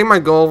 I think my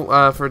goal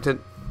for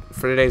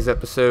today's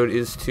episode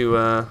is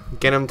to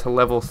get him to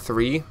level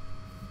 3.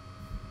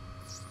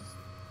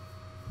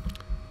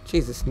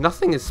 Jesus,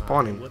 nothing is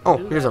spawning. Oh,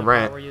 here's a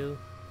rat.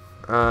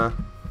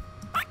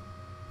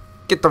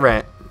 Get the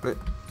rat.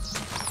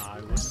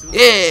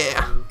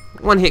 Yeah!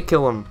 One hit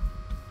kill him.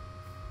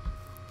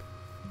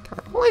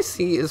 God, all I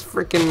see is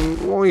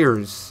freaking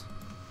lawyers.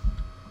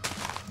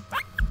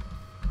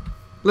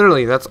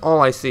 Literally, that's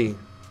all I see.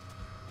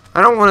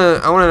 I don't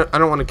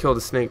want to kill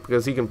the snake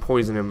because he can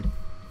poison him.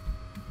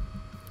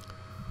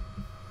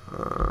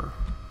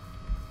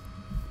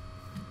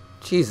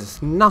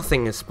 Jesus,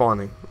 nothing is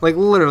spawning. Like,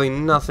 literally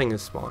nothing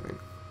is spawning.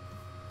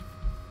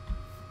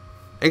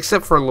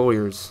 Except for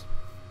lawyers.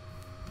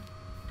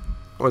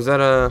 Was that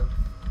a...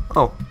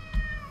 Oh.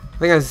 I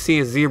think I see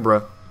a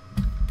zebra.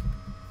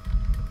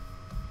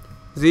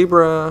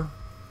 Zebra.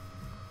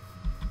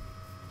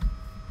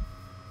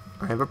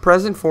 I have a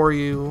present for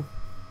you.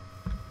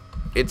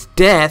 It's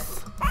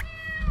death.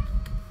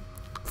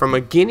 From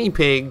a guinea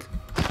pig.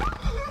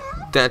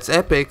 That's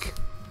epic.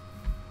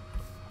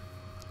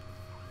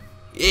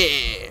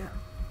 Yeah.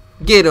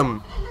 Get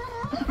him.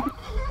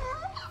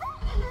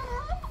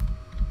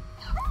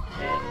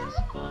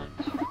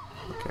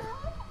 Okay.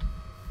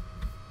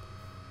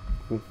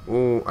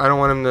 Ooh, I don't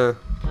want him to...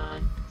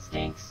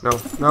 No,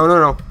 no, no,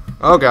 no.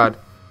 Oh, God.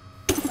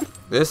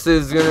 This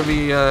is gonna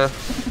be,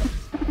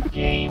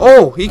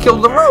 Oh, he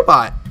killed the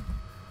robot!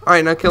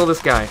 Alright, now kill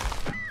this guy.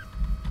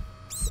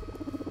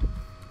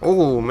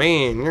 Oh,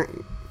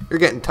 man. You're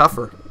getting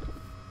tougher.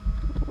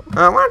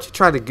 Why don't you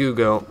try the goo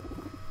goat?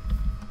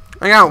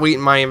 I got wheat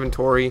in my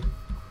inventory.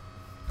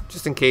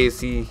 Just in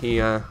case he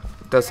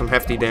does some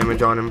hefty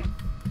damage on him.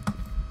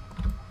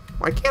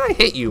 Why can't I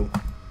hit you?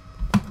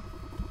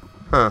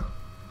 Huh.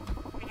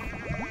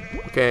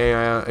 Okay,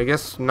 I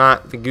guess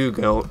not the goo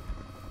goat.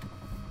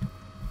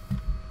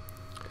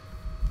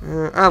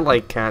 I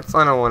like cats.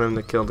 I don't want him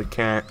to kill the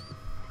cat.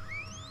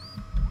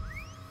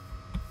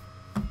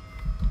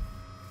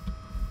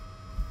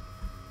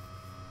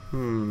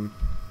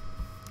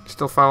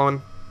 Still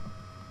following?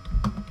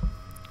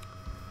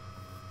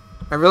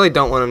 I really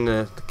don't want him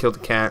to kill the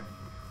cat.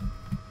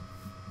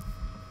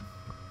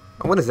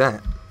 Oh, what is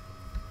that?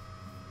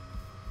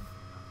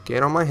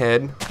 Get on my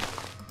head.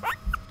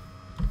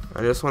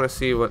 I just want to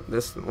see what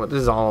this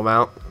is all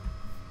about.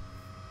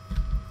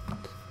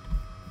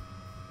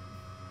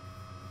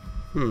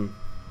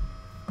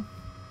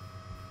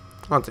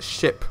 Oh, it's a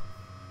ship.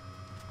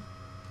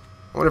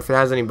 I wonder if it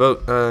has any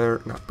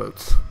not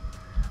boats.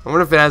 I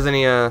wonder if it has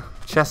any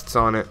chests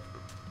on it.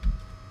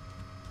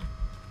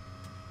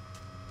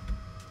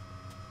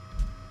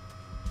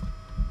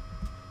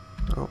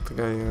 I don't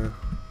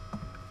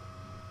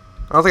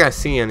think I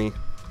see any.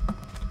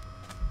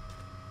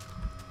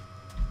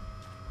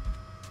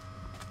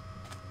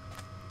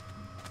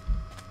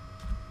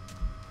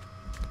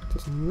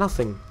 There's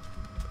nothing.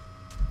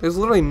 There's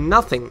literally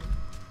nothing.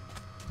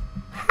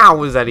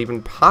 How is that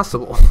even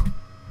possible?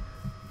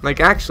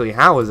 Like, actually,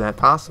 how is that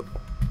possible?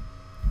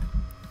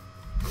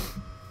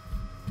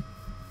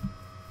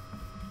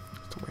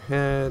 To my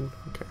head.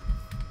 Okay.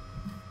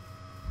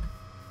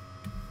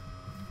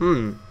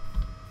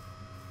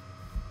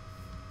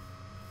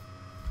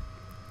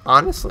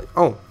 Honestly,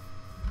 oh.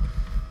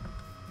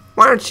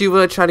 Why don't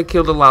you try to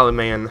kill the lolly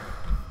man?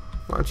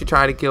 Why don't you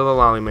try to kill the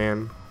lolly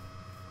man?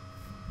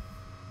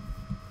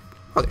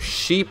 Oh, there's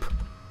sheep.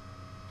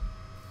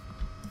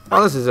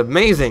 Oh, this is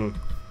amazing.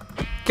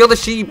 Kill the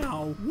sheep.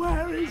 Now,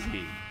 where is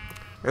he?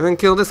 And then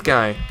kill this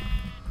guy.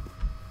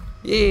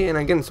 Yeah, and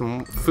I'm getting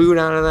some food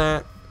out of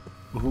that.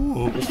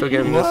 Ooh, You're still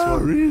getting this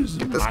one.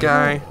 Get this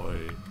guy.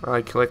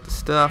 I collect the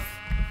stuff.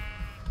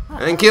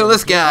 And then kill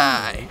this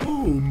guy.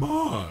 Oh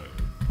my.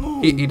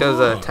 Oh, He does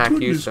attack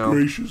you, so.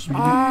 Gracious me.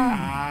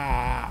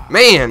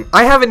 Man,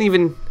 I haven't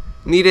even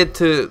needed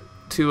to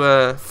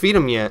feed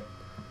him yet.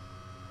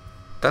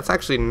 That's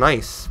actually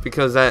nice,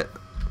 because that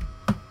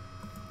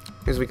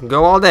means we can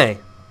go all day.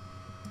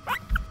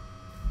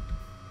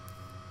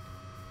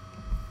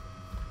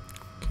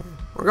 Okay.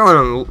 We're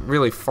going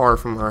really far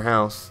from our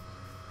house,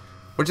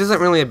 which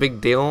isn't really a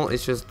big deal.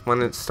 It's just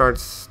when it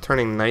starts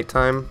turning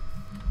nighttime,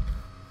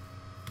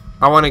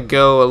 I want to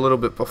go a little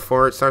bit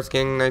before it starts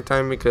getting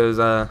nighttime because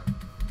that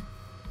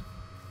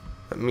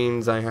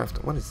means I have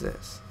to. What is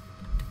this?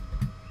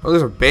 Oh,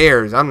 those are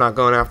bears. I'm not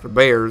going after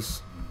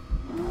bears.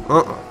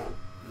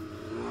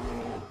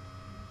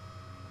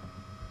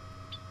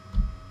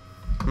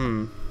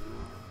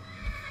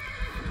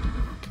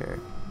 Okay.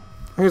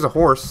 Here's a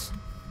horse.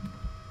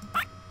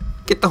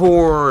 Get the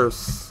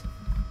horse.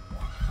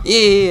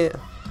 Yeah.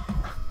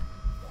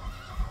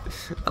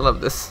 I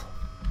love this.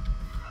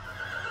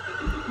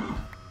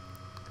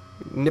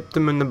 Nipped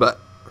him in the butt.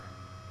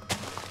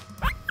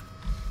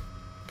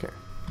 Okay.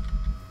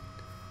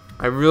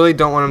 I really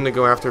don't want him to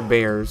go after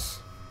bears.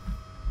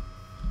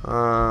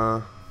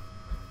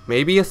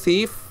 Maybe a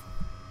thief?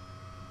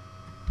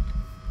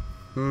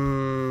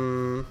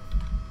 I'm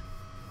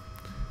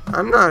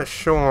not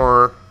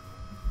sure.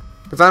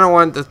 Because I don't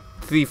want the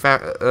thief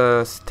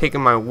taking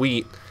my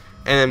wheat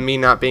and then me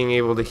not being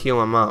able to heal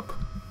him up.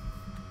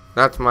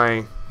 That's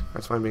my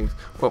being.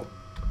 Whoa.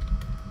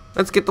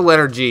 Let's get the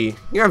letter G.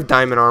 You have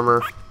diamond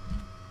armor.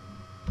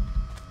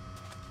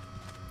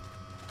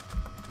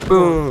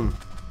 Boom.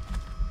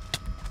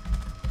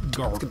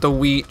 Let's get the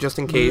wheat just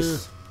in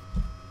case.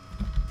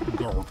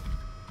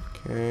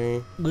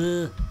 Okay.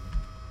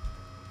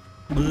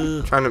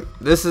 Trying to.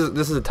 This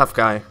is a tough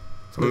guy,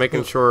 so I'm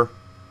making sure.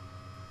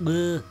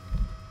 Yeah.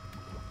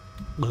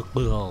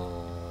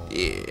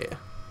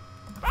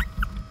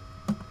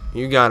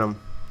 You got him.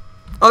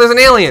 Oh, there's an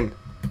alien.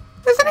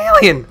 There's an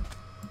alien.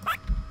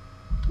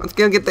 Let's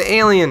go get the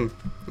alien.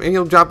 Maybe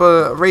he'll drop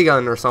a ray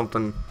gun or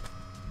something.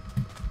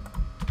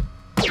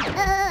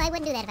 I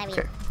wouldn't do that if I were you.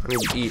 Okay, I need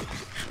to eat.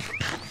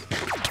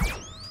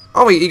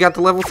 Oh wait, you got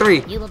the level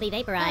 3. You will be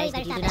vaporized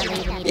if you do not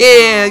leave immediately.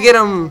 Yeah, get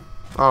him.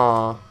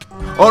 Aw.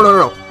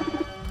 Oh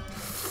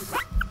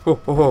no.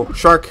 Oh,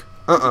 shark.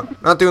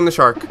 Not doing the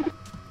shark.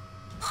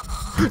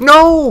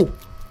 No.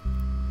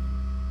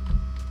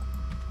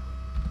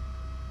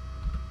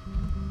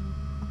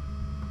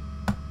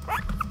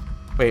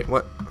 Wait,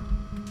 what?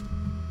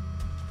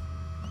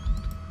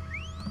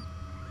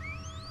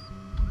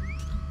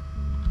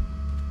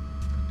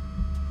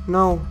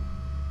 No.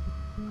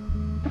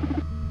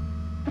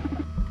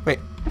 Wait,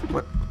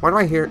 what? Why do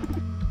I hear it?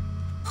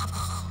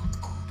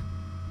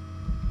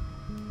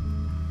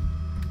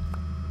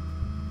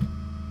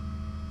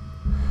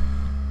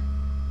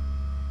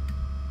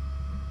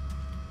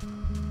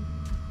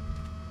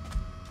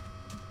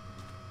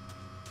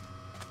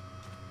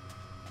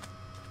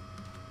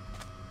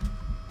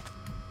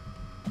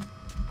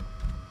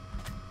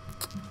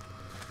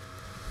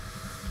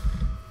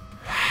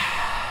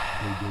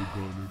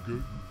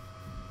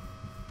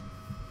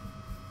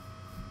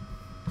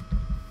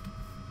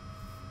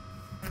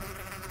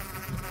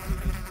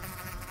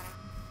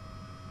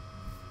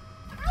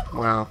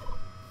 Wow.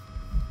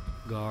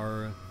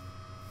 Gar.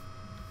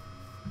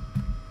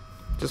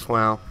 Just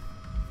wow.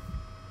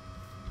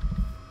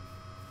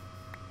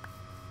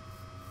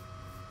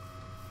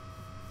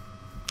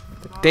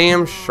 The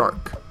damn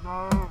shark.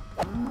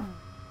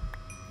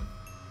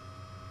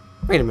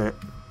 Wait a minute.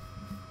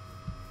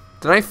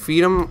 Did I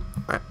feed him?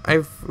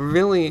 I've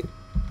really...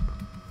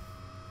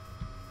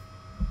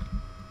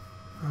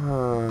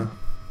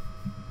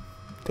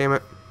 Damn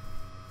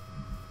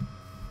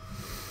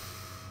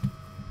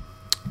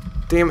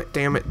it.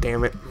 Damn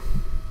it.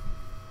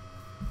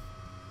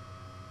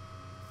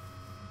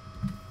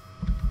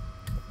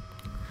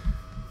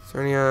 Is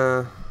there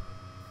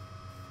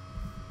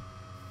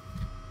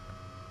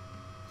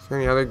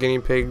any other guinea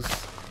pigs?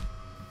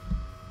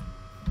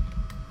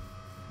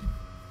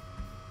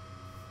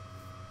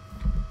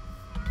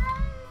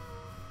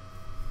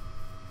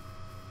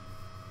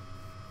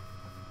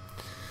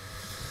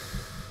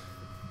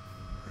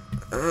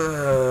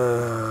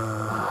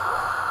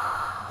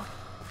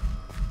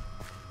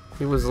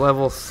 He was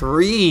level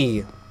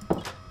 3.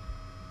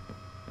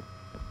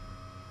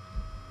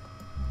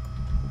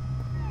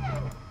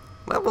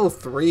 Level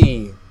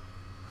 3.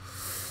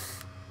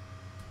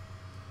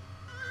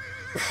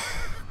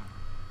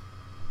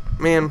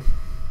 Man.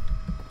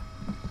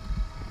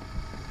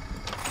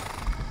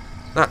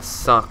 That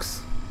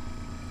sucks.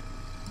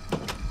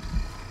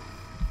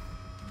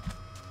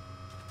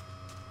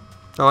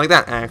 No, like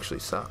that actually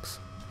sucks.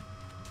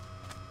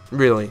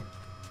 Really.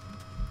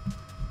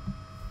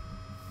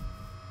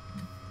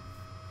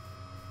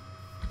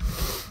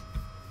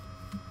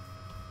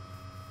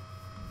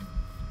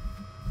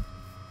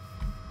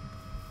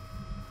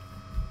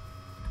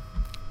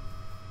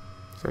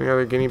 Is there any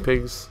other guinea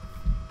pigs?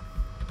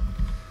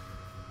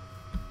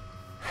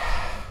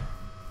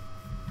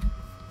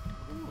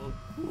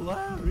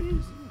 Where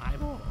is my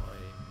boy?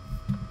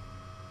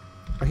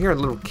 I hear a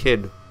little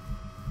kid.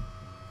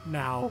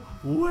 Now,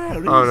 where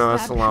is Oh no,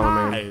 that's the that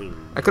llama man. child?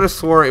 I could have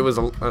swore it was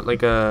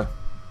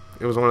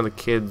it was one of the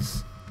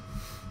kids.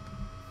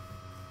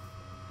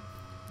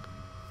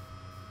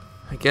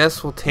 I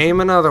guess we'll tame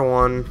another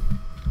one.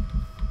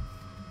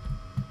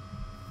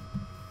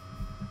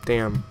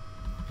 Damn.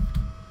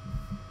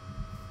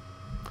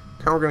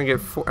 Now we're gonna get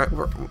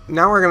 4.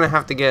 Now we're gonna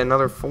have to get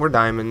another 4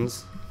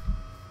 diamonds.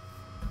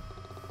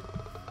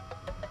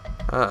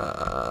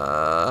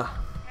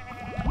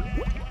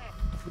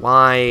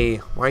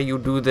 Why? Why you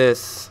do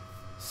this?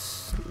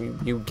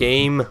 You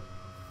game.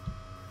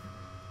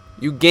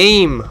 You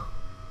game.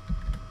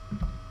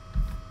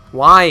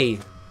 Why?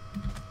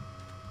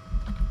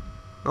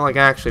 No, like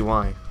actually,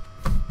 why?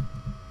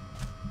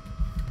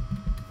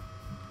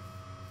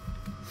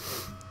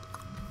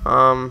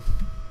 How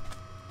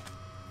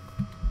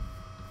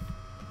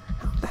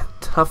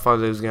tough are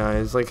those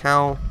guys? Like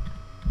how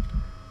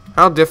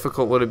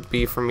difficult would it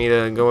be for me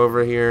to go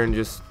over here and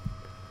just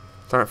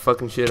start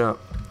fucking shit up?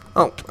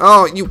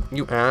 Oh,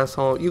 you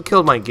asshole. You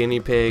killed my guinea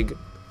pig.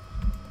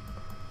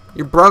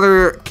 Your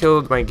brother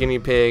killed my guinea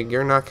pig.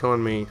 You're not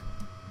killing me.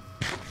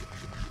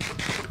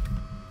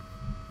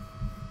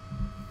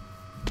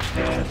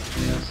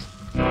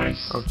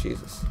 Oh,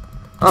 Jesus.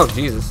 Oh,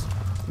 Jesus.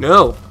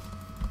 No.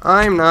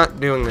 I'm not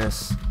doing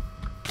this.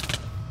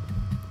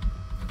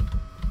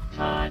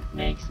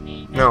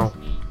 No.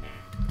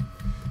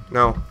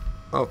 No.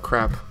 Oh,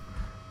 crap.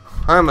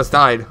 I almost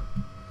died.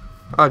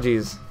 Oh,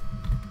 jeez.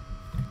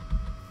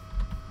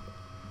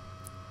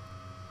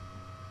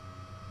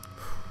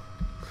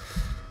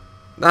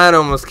 That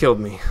almost killed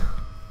me.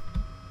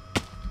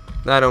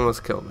 That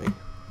almost killed me.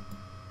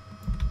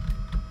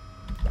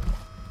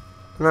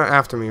 They're not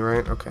after me,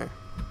 right? Okay.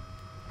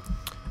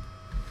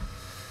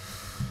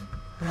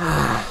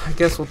 I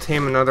guess we'll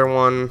tame another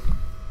one.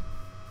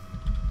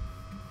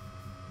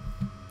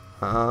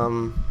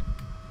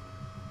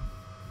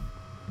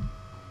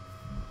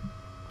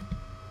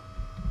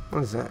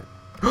 What is that?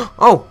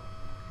 Oh!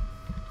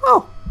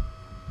 Oh!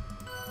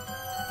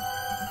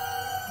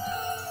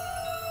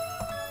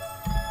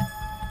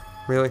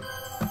 Really?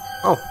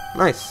 Oh,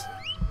 nice.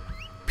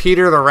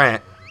 Peter the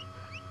Rat.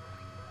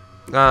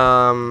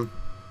 I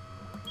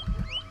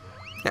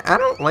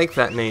don't like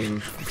that name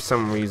for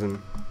some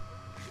reason.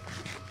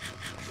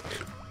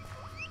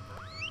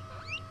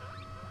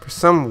 For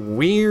some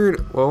weird...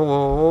 Whoa,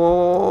 whoa,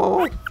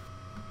 whoa,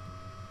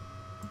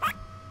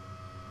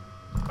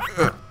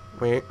 whoa.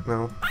 Wait,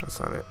 no, that's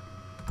not it.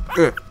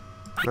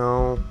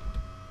 No.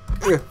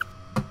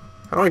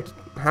 How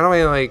do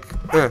I like...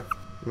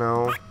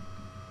 No.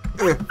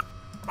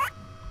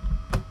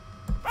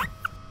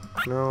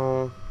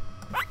 No.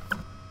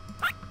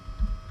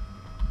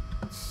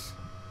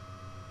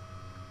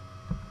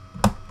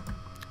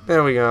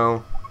 There we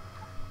go.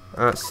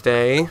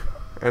 Stay.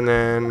 And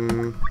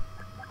then...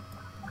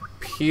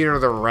 Peter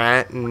the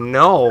Rat.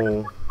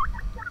 No.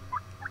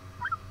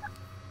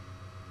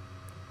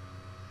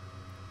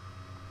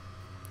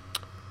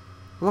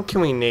 What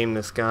can we name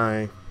this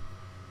guy?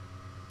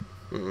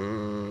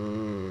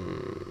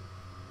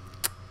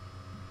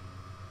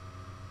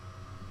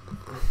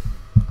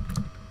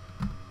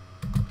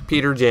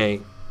 Peter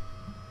J.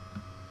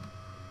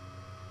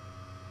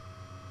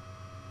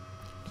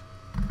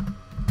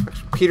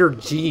 Peter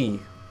G.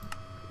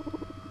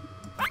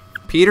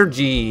 Peter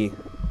G.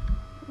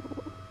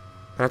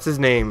 That's his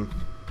name.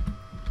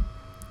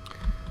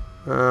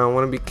 I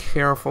want to be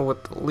careful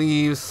with the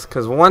leaves,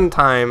 because one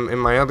time in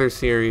my other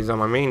series on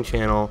my main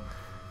channel,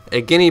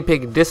 a guinea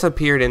pig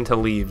disappeared into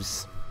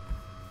leaves.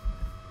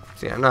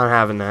 See, I'm not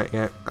having that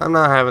yet. I'm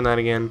not having that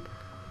again.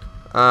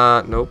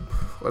 Nope.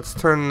 Let's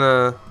turn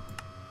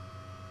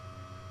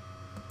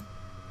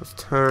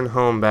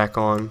home back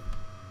on.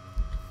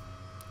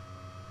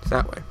 It's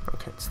that way.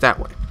 Okay, it's that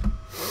way.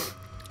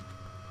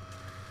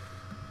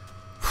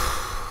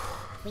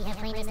 We have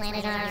claimed this land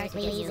as ours.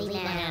 Please leave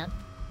now.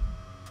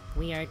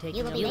 We are taking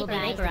You will be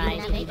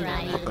vaporized if you do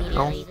not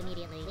leave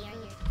immediately.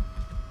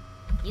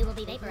 You will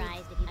be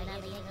vaporized if you do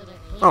not leave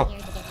immediately. Oh. Here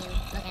to get you.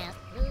 Look out.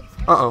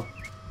 Uh-oh.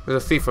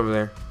 There's a thief over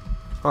there.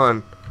 Hold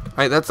on.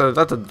 Alright, that's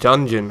a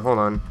dungeon. Hold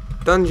on.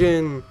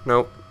 Dungeon.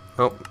 Nope.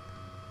 Nope.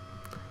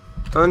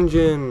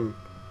 Dungeon.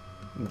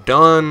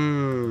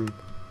 Done.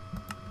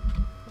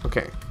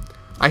 Okay.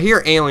 I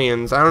hear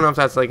aliens. I don't know if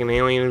that's like an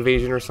alien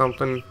invasion or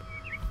something.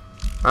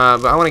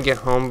 But I want to get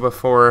home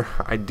before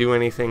I do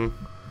anything.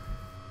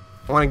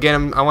 I want to get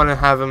him. I want to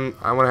have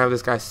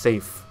this guy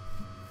safe.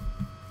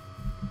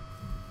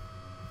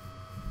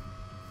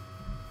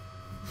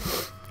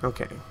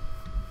 Okay.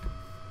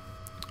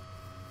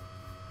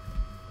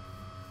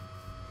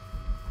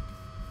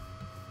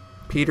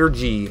 Peter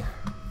G.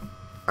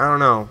 I don't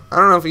know. I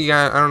don't know if you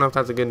guys. I don't know if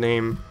that's a good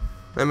name.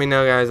 Let me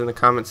know, guys, in the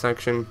comment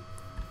section.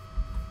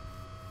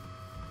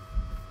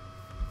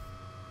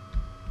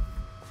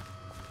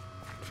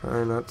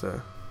 Try not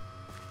to.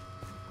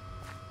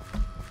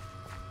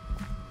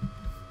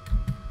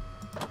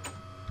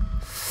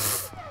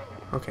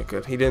 Okay,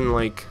 good. He didn't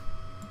like.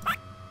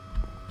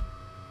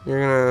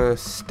 You're gonna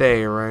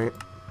stay, right?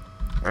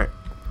 Alright.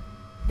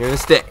 You're gonna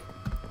stay.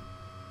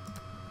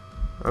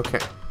 Okay.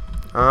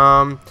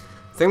 I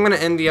think I'm gonna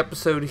end the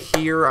episode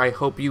here. I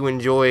hope you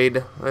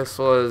enjoyed. This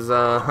was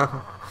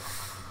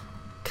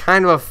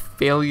kind of a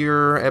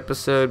failure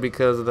episode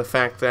because of the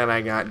fact that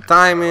I got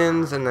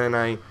diamonds and then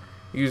I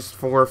used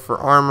 4 for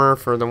armor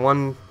for the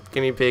one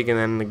guinea pig, and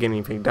then the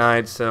guinea pig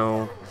died.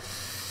 So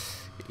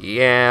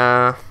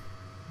yeah,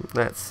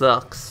 that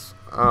sucks.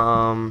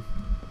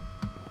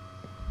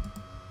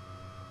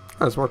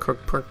 That's more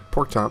cooked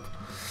pork chop.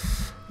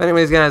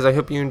 Anyways, guys, I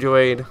hope you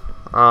enjoyed.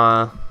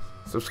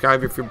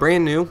 Subscribe if you're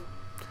brand new.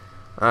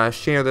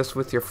 Share this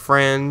with your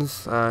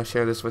friends.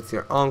 Share this with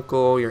your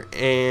uncle, your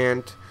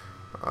aunt,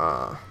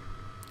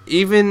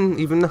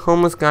 even the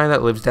homeless guy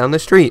that lives down the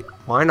street.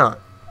 Why not?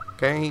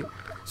 Okay,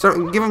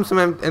 so give him some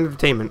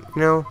entertainment.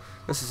 You know,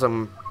 this is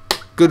some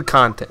good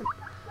content.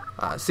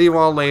 See you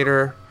all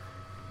later,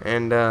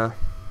 and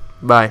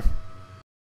bye.